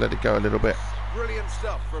stage, but let it go a little bit. Brilliant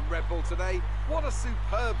stuff from Red Bull today. What a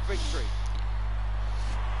superb victory.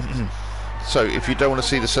 So if you don't want to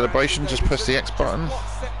see the celebration, just press the X button.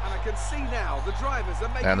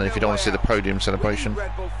 And then if you don't want to see the podium celebration,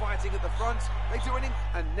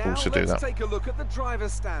 also do that. Take a look at the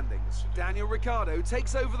drivers' standings. Daniel Ricciardo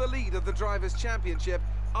takes over the lead of the Drivers' Championship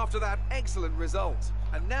after that excellent result.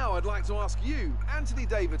 And now I'd like to ask you, Anthony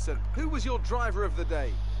Davidson, who was your driver of the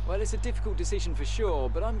day? Well, it's a difficult decision for sure,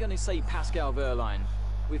 but I'm going to say Pascal Wehrlein.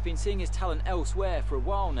 We've been seeing his talent elsewhere for a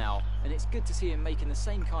while now, and it's good to see him making the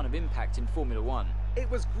same kind of impact in Formula One. It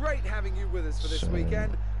was great having you with us for this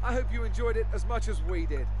weekend. I hope you enjoyed it as much as we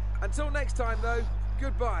did. Until next time, though,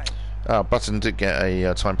 goodbye. Button did get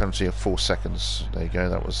a time penalty of 4 seconds. There you go,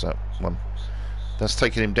 that was that one. That's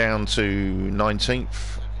taken him down to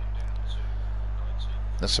 19th.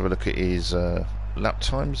 Let's have a look at his lap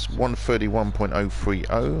times.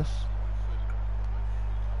 1:31.030.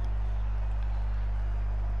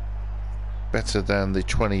 Better than the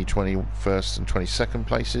 21st and 22nd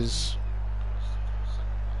places.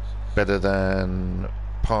 Better than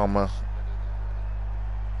Palmer.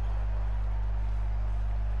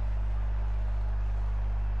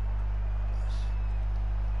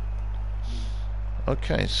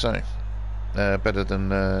 Okay, so better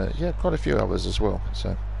than yeah, quite a few others as well.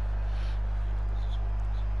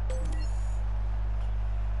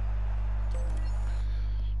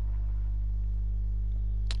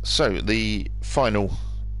 So the final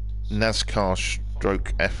NASCAR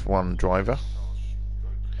stroke F1 driver,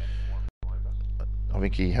 I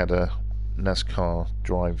think he had a NASCAR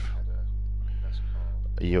drive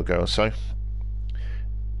a year ago or so,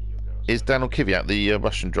 is Daniil Kvyat, the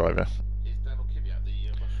Russian driver.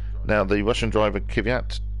 Now the Russian driver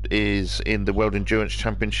Kvyat is in the World Endurance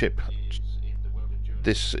Championship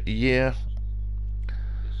this year,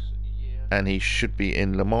 and he should be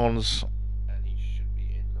in Le Mans.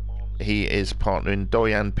 He is partnering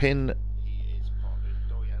Dorian Pin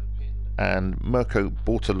and Mirko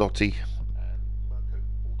Bortolotti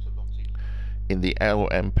in the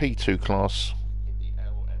LMP2 class,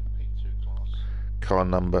 car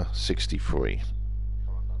number 63.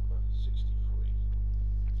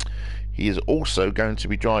 He is also going to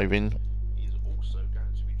be driving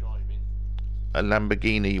a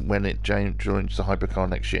Lamborghini when it joins the hypercar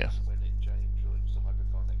next year.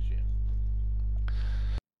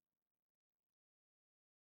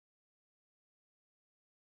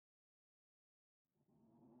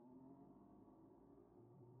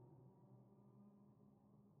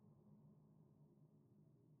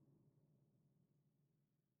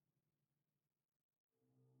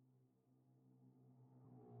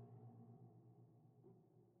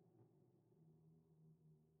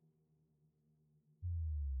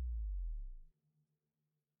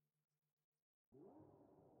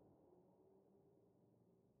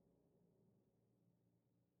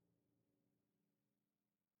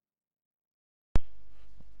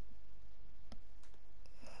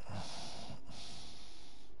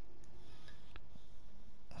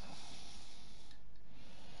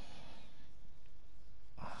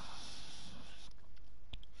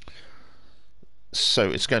 So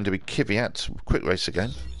it's going to be Kvyat, quick race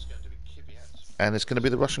again, and it's going to be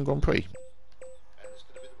the Russian Grand Prix.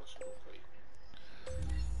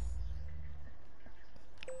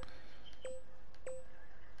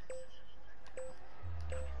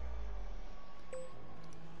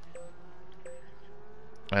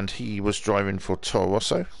 And he was driving for Toro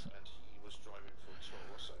Rosso.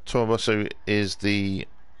 Toro Rosso is the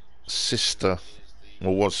sister,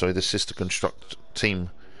 or was, sorry, the sister construct team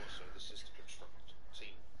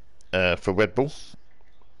for Red Bull,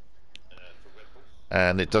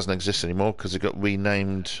 and it doesn't exist anymore because it got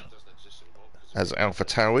renamed as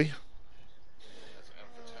AlphaTauri.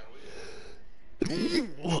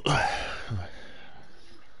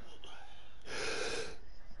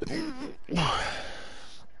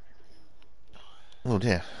 Oh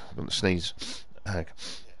dear, I've got to sneeze.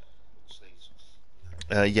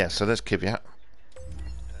 Yeah, so there's Kvyat.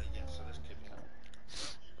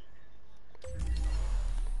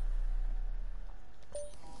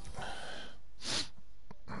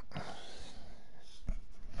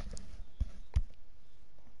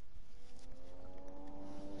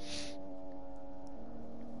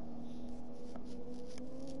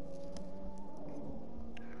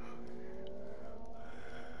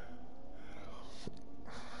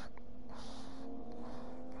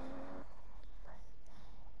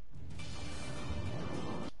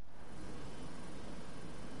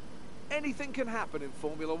 anything can happen in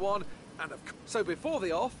Formula One. So before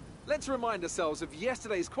the off, let's remind ourselves of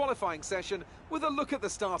yesterday's qualifying session with a look at the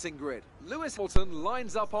starting grid. Lewis Hamilton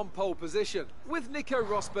lines up on pole position, with Nico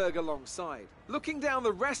Rosberg alongside. Looking down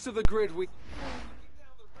the rest of the grid, we...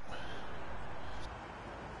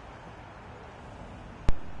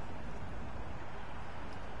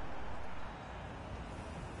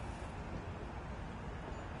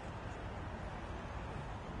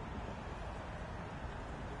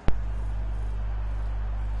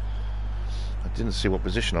 I didn't see what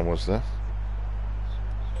position I was there.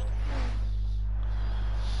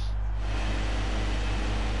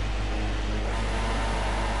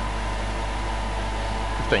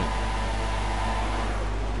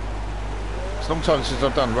 It's a long time since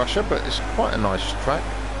I've done Russia, but it's quite a nice track.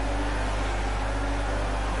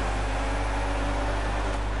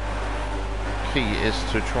 Key is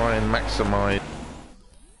to try and maximise.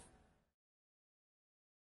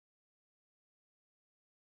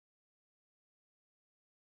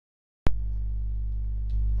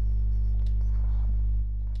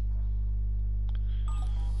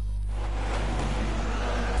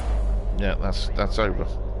 Yeah, that's over.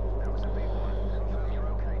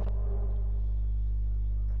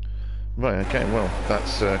 Right, okay, well,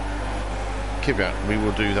 that's Kvyat. We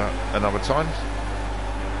will do that another time.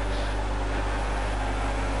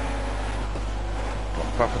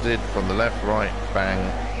 Got buffeted from the left, right, bang.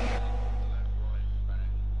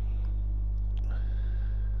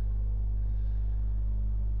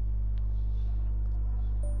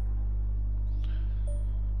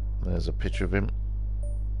 There's a picture of him.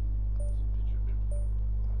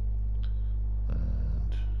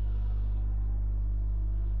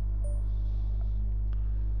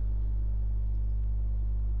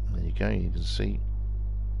 You can see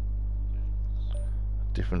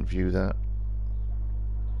a different view there.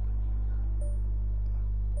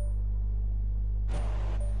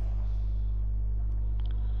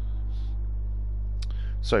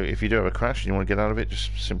 So if you do have a crash and you want to get out of it,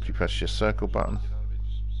 just simply press your circle button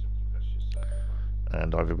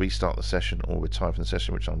and either restart the session or retire from the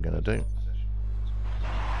session, which I'm going to do.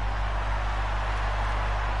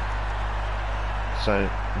 So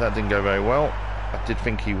that didn't go very well. I did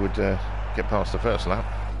think he would get past the first lap.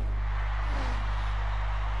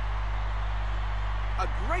 A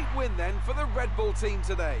great win then for the Red Bull team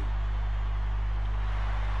today.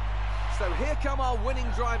 So here come our winning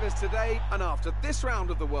drivers today, and after this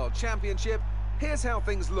round of the World Championship, here's how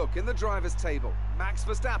things look in the drivers' table. Max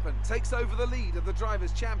Verstappen takes over the lead of the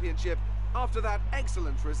Drivers' Championship after that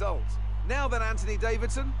excellent result. Now then, Anthony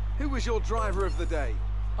Davidson, who was your driver of the day?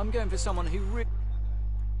 I'm going for someone who really...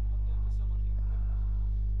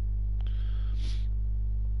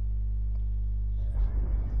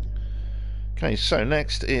 Okay, so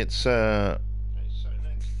next it's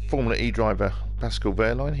Formula E driver Pascal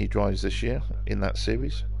Wehrlein. He drives this year in that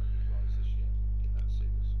series.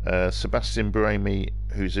 Sebastian Buemi,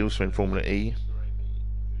 who's also in Formula E,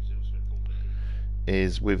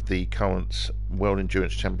 is with the current World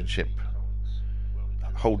Endurance Championship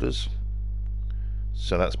holders.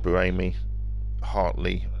 So that's Buemi,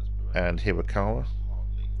 Hartley and Hirakawa.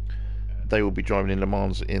 They will be driving in Le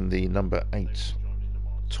Mans in the number 8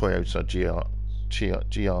 Toyota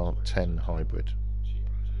GR10 hybrid.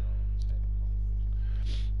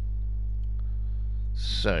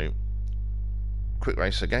 So, quick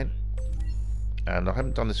race again, and I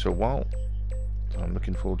haven't done this for a while, so I'm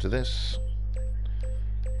looking forward to this.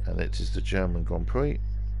 And it is the German Grand Prix.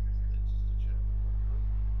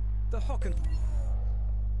 The Hocken.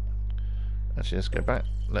 Actually, let's go back.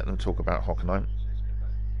 Let them talk about Hockenheim.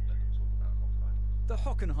 The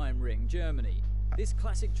Hockenheim Ring, Germany. This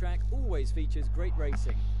classic track always features great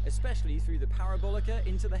racing, especially through the Parabolica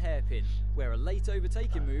into the hairpin, where a late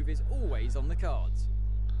overtaking move is always on the cards.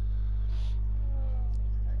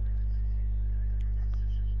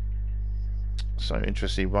 So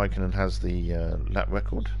interesting, Raikkonen has the lap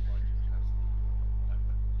record.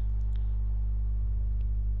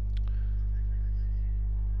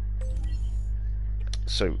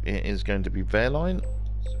 So it is going to be Wehrlein.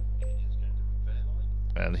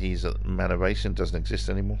 And he's at Manor Racing, doesn't exist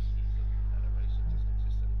anymore.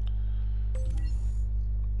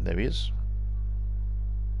 There he is.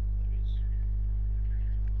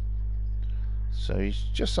 So he's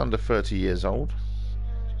just under 30 years old.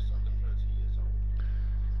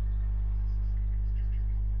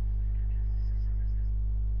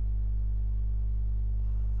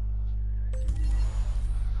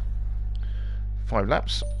 Five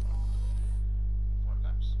laps.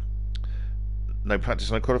 No practice,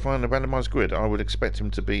 no qualifying, no randomised grid. I would expect him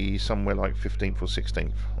to be somewhere like 15th or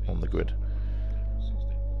 16th on the grid.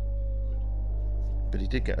 but he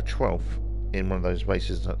did get a 12th in one of those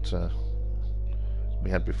races that we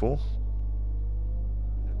had before.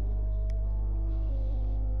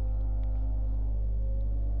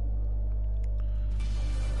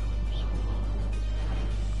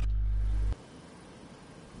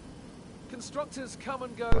 Constructors come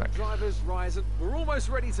and go, Back. drivers rise, and we're almost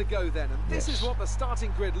ready to go then. And this is what the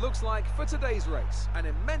starting grid looks like for today's race. An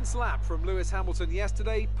immense lap from Lewis Hamilton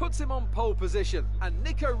yesterday puts him on pole position, and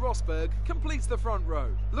Nico Rosberg completes the front row.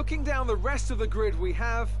 Looking down the rest of the grid, we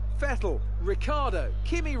have Vettel, Ricciardo,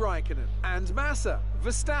 Kimi Raikkonen, and Massa,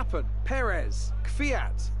 Verstappen, Perez,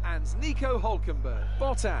 Kvyat, and Nico Hülkenberg,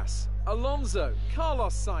 Bottas, Alonso,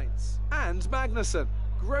 Carlos Sainz, and Magnussen,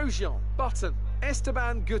 Grosjean, Button,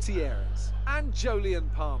 Esteban Gutierrez, and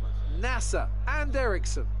Jolyon Palmer, Nasser and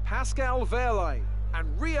Ericsson, Pascal Wehrlein,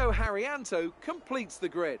 and Rio Haryanto completes the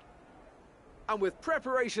grid. And with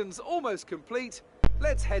preparations almost complete,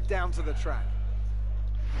 let's head down to the track.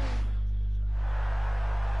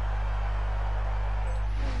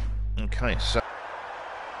 Okay, so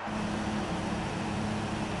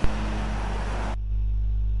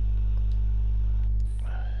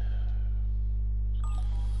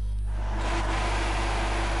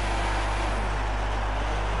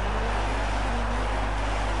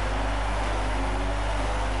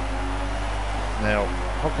now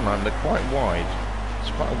Hockenheim, they're quite wide.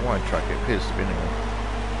 It's quite a wide track, it appears to be anyway.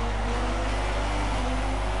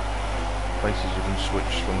 Places you can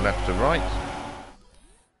switch from left to right.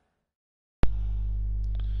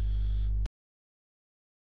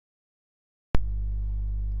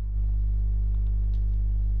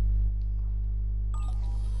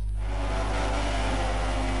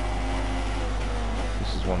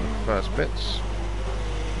 This is one of the first bits.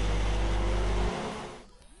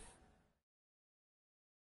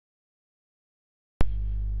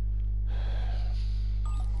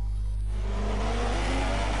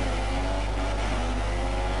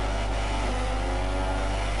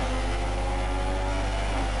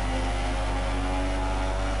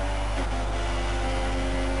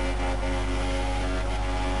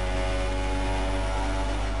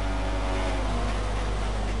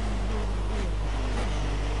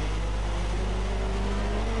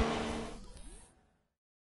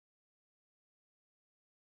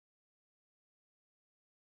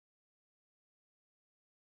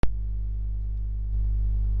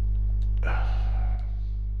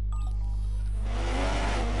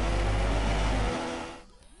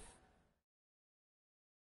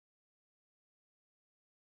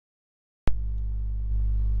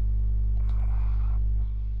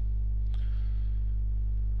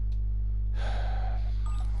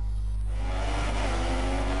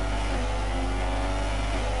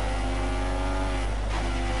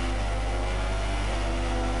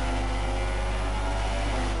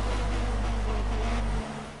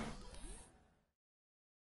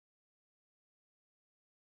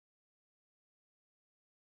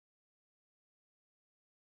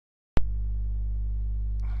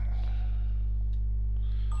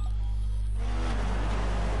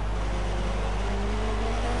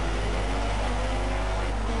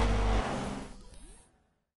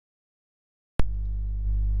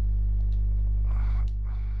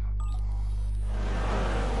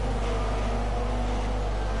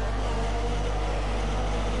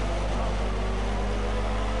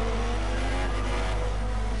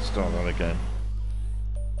 Start that again.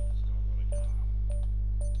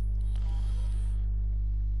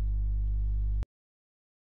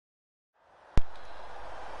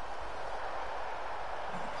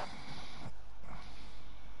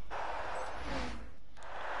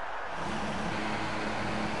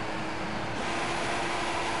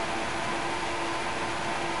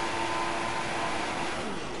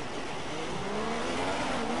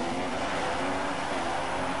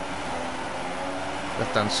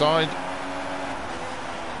 Left hand side.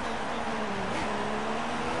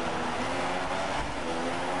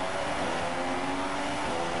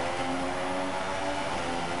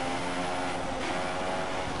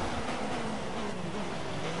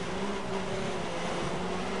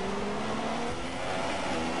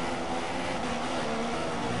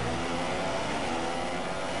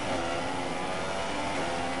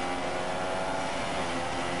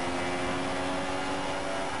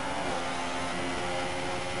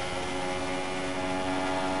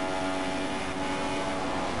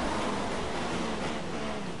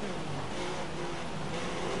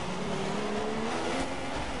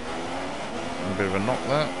 A bit of a knock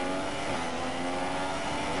there.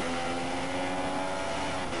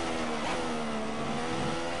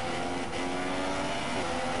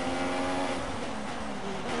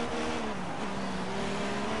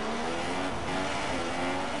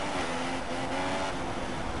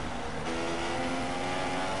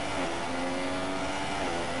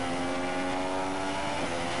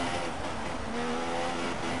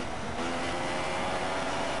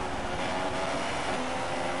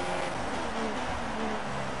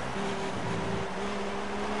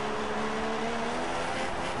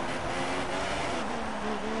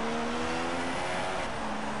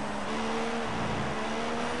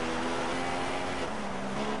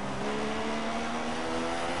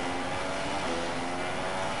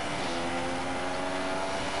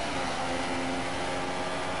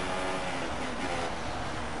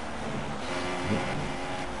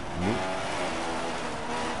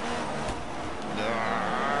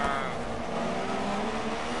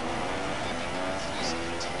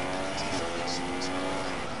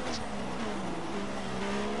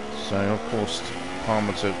 So of course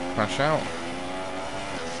Palmer to crash out.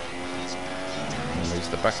 Well, he's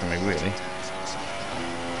the back of me really.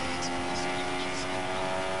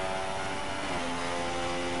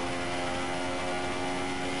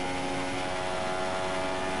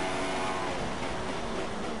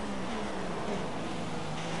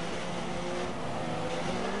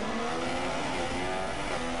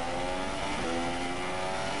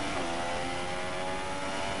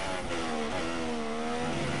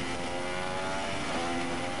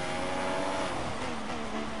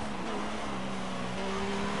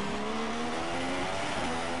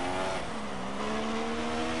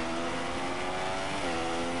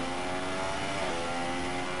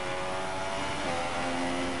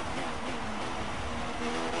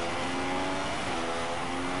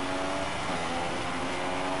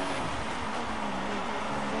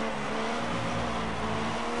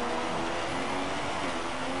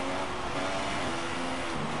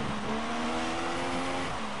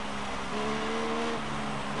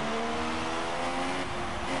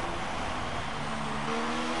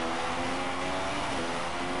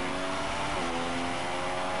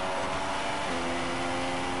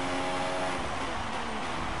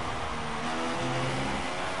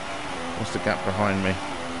 What's the gap behind me?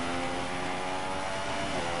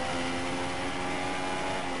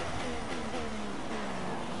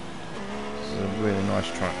 This is a really nice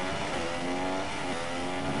track.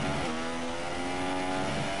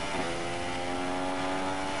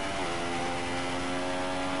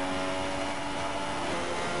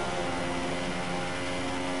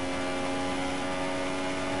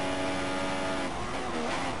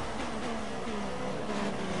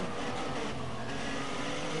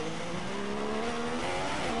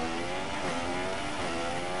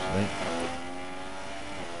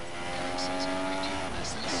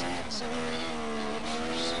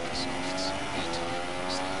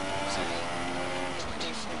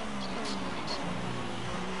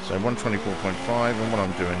 So 124.5, and what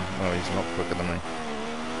I'm doing, well, he's a lot quicker than me.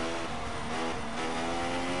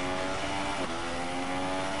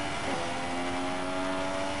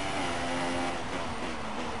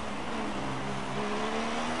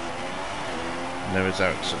 And there is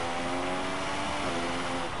Ericsson.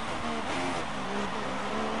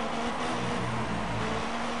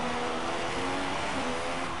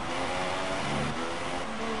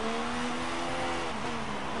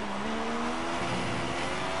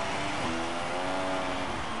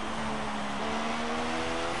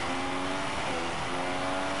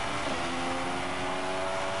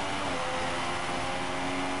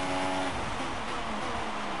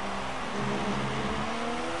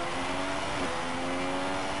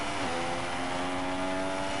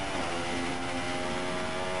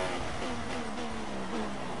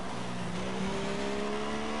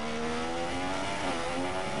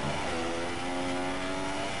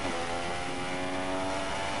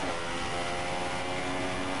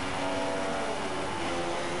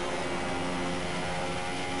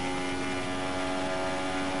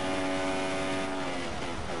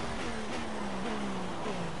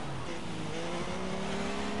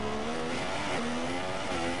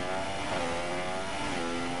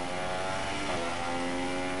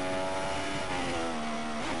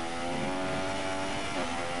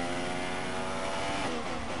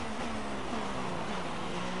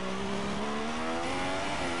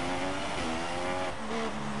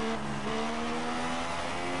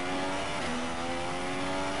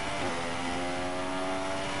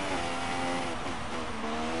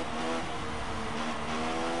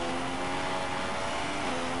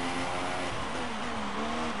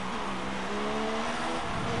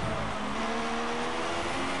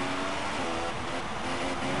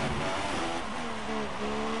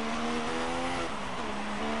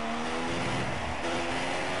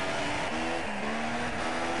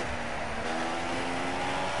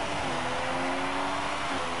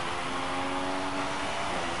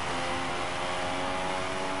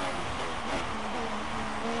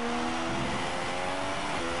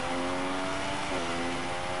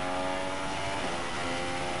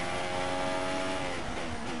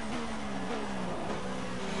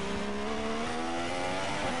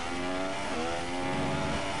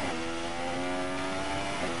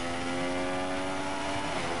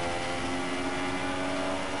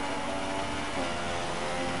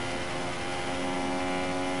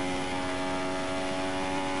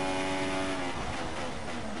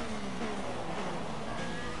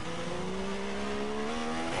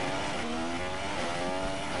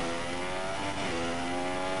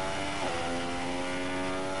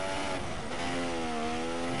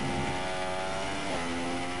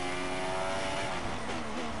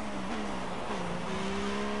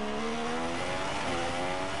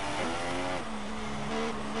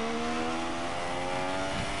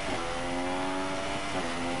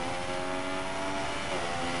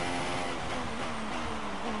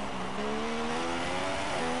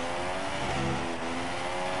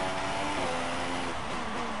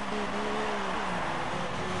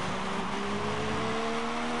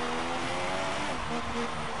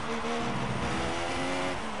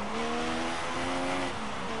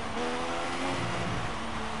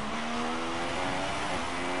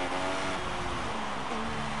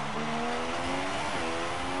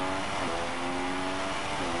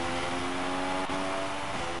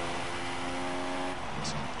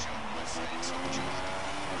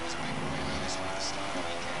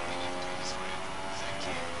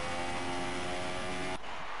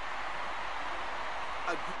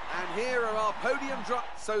 our podium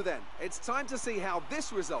drop. So then, it's time to see how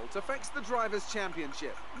this result affects the Drivers'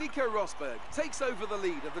 Championship. Nico Rosberg takes over the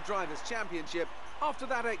lead of the Drivers' Championship after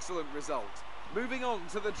that excellent result. Moving on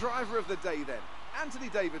to the driver of the day then. Anthony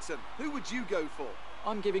Davidson, who would you go for?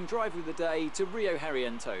 I'm giving driver of the day to Rio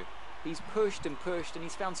Haryanto. He's pushed and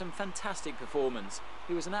he's found some fantastic performance.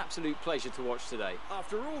 He was an absolute pleasure to watch today.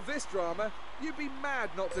 After all this drama, you'd be mad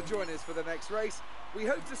not to join us for the next race. We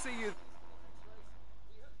hope to see you.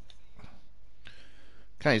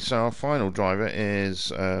 Okay, so our final driver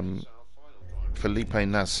is Felipe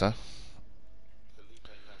Nasser,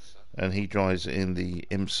 and he drives in the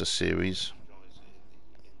IMSA series.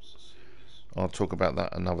 I'll talk about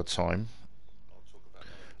that another time.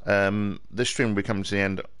 This stream will be coming to the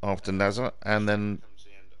end after Nasser, and then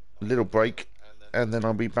a little break, and then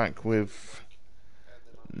I'll be back with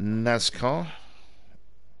NASCAR,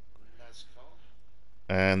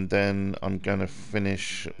 and then I'm going to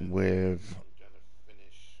finish with,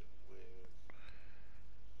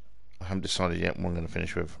 I haven't decided yet what I'm going to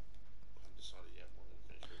finish with.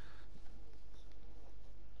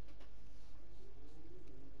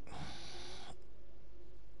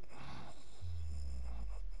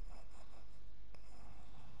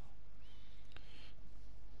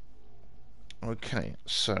 Okay,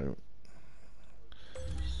 so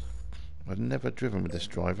I've never driven with this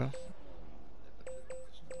driver,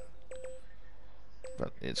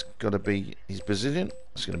 but it's got to be, he's Brazilian,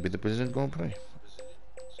 it's going to be the Brazilian Grand Prix.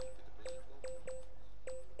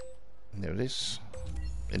 There it is,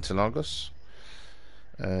 Interlagos,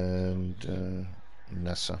 and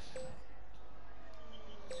Nasser.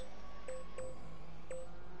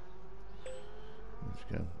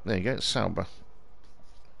 There you go, it's Sauber.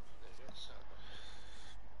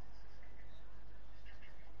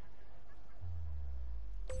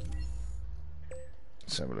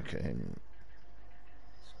 Let's have a look at him.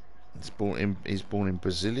 He's born in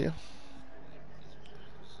Brasilia,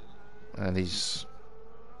 and he's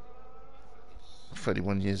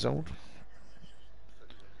 31 years old.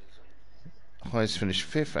 Highest finished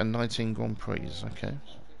 5th and 19 Grand Prix. Okay.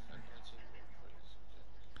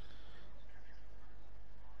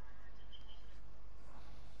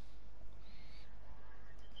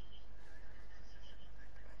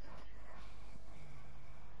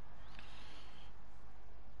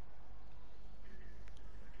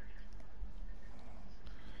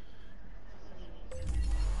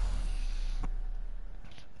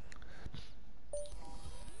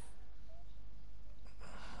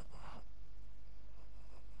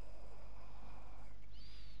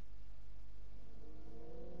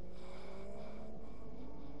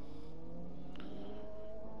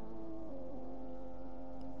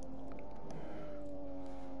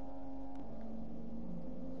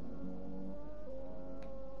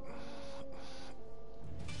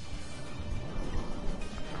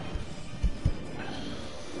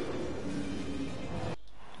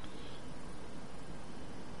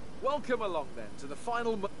 Welcome along then to the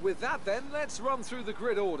final. With that then, let's run through the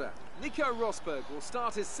grid order. Nico Rosberg will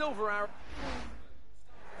start his silver arrow.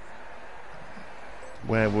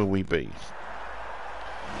 Where will we be?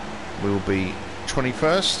 We will be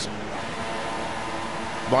 21st,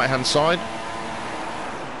 right hand side.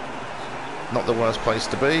 Not the worst place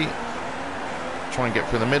to be. Try and get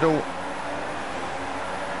through the middle.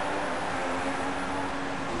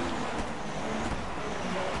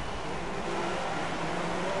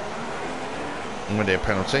 With a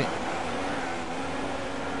penalty.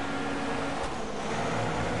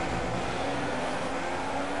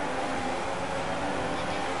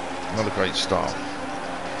 Another great start.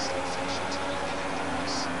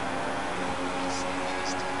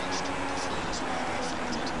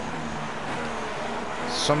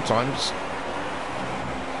 Sometimes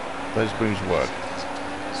those booms work.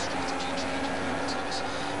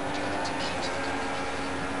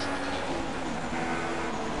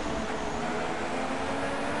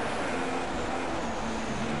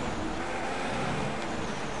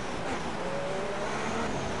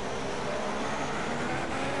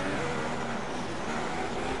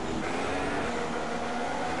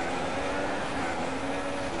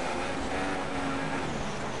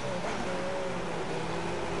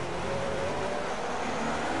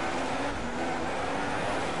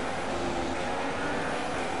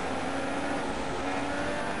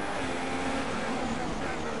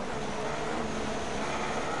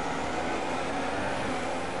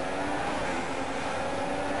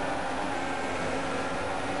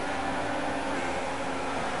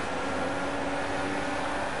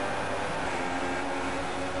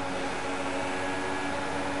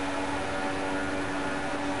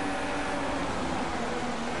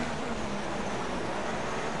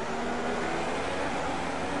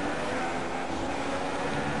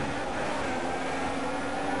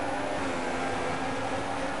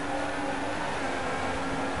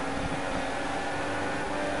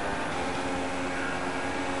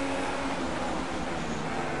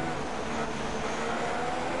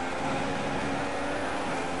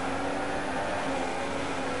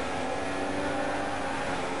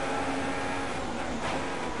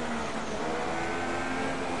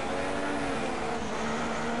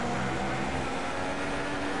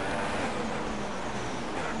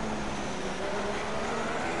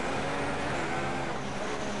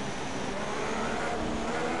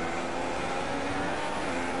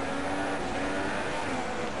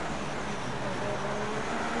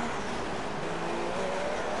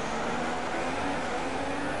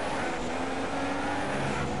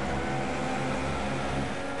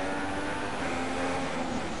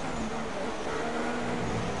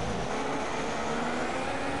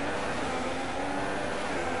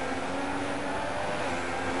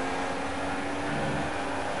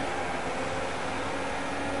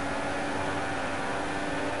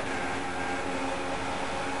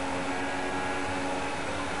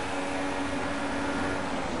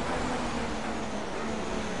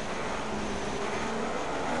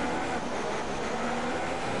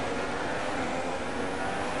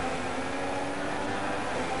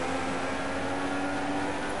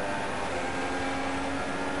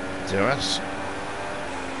 DRS.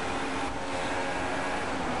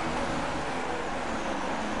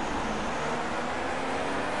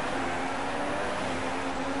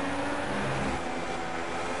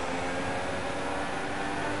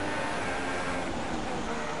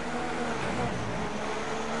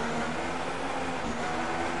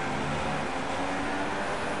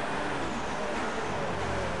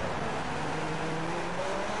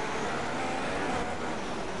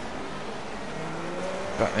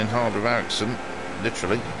 Battling hard with Ericsson,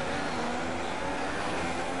 literally.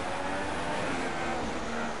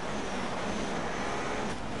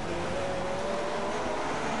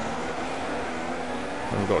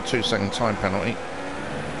 And we've got a 2-second time penalty.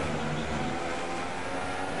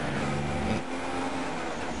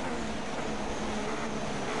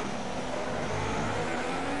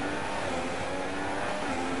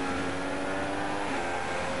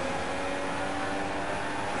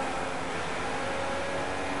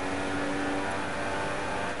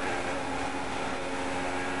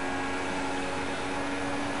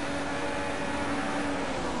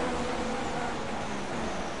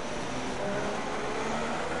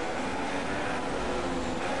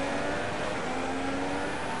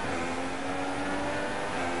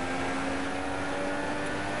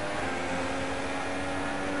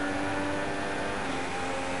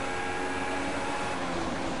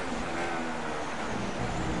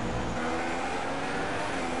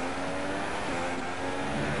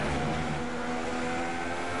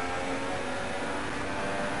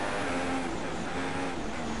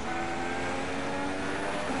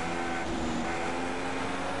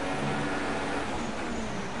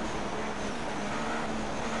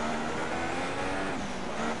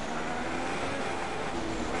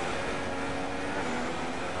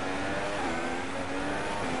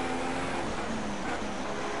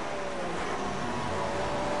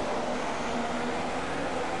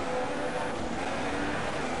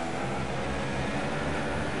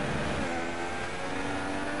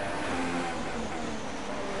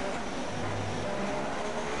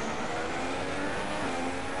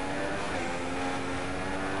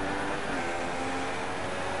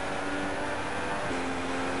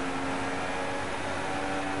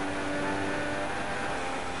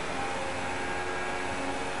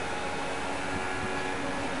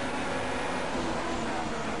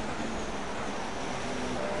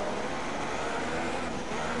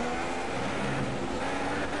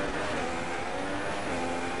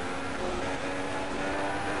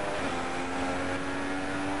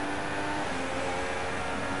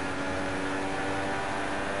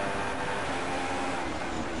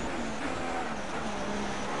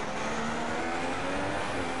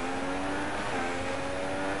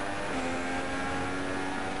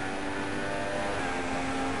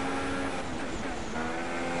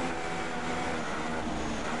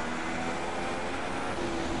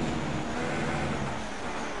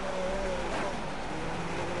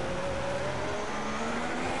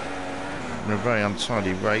 A very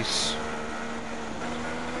untidy race.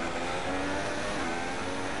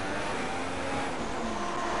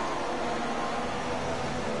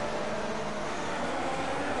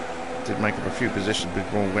 Did make up a few positions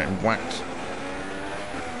before getting whacked.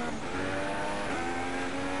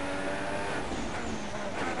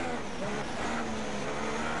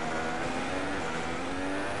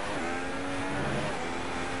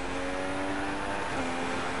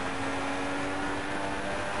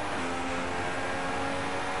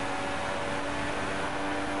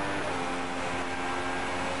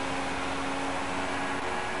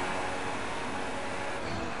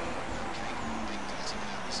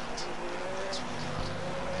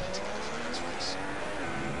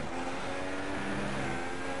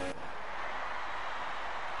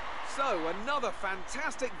 So, another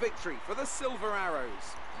fantastic victory for the Silver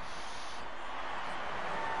Arrows.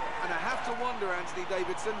 And I have to wonder, Anthony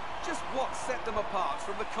Davidson, just what set them apart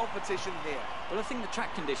from the competition here. Well, I think the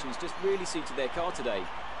track conditions just really suited their car today.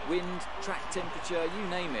 Wind, track temperature, you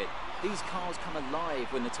name it. These cars come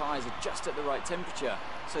alive when the tyres are just at the right temperature.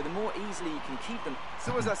 So the more easily you can keep them...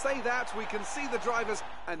 So as I say that, we can see the drivers.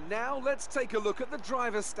 And now let's take a look at the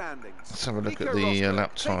drivers' standings. Let's have a look Nico at the Rosberg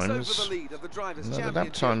lap takes times. over the lead of the drivers' No, the lap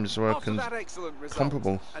championship times were after that excellent result.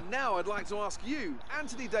 comparable. And now I'd like to ask you,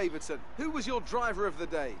 Anthony Davidson, who was your driver of the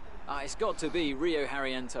day? It's got to be Rio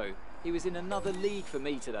Haryanto. He was in another league for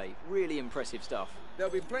me today. Really impressive stuff.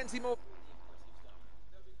 There'll be plenty more...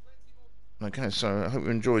 Okay, so I hope you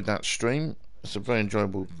enjoyed that stream. It's a very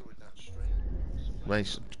enjoyable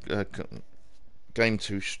race, game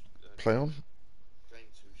to play on.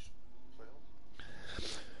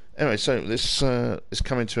 Anyway, so this is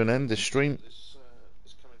coming to an end, this stream.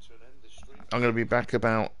 I'm going to be back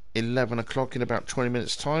about 11 o'clock in about 20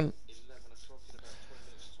 minutes time,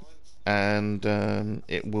 and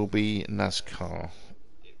it will be NASCAR.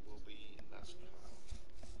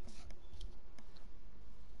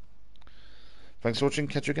 Thanks for watching,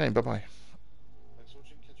 catch you again, bye bye.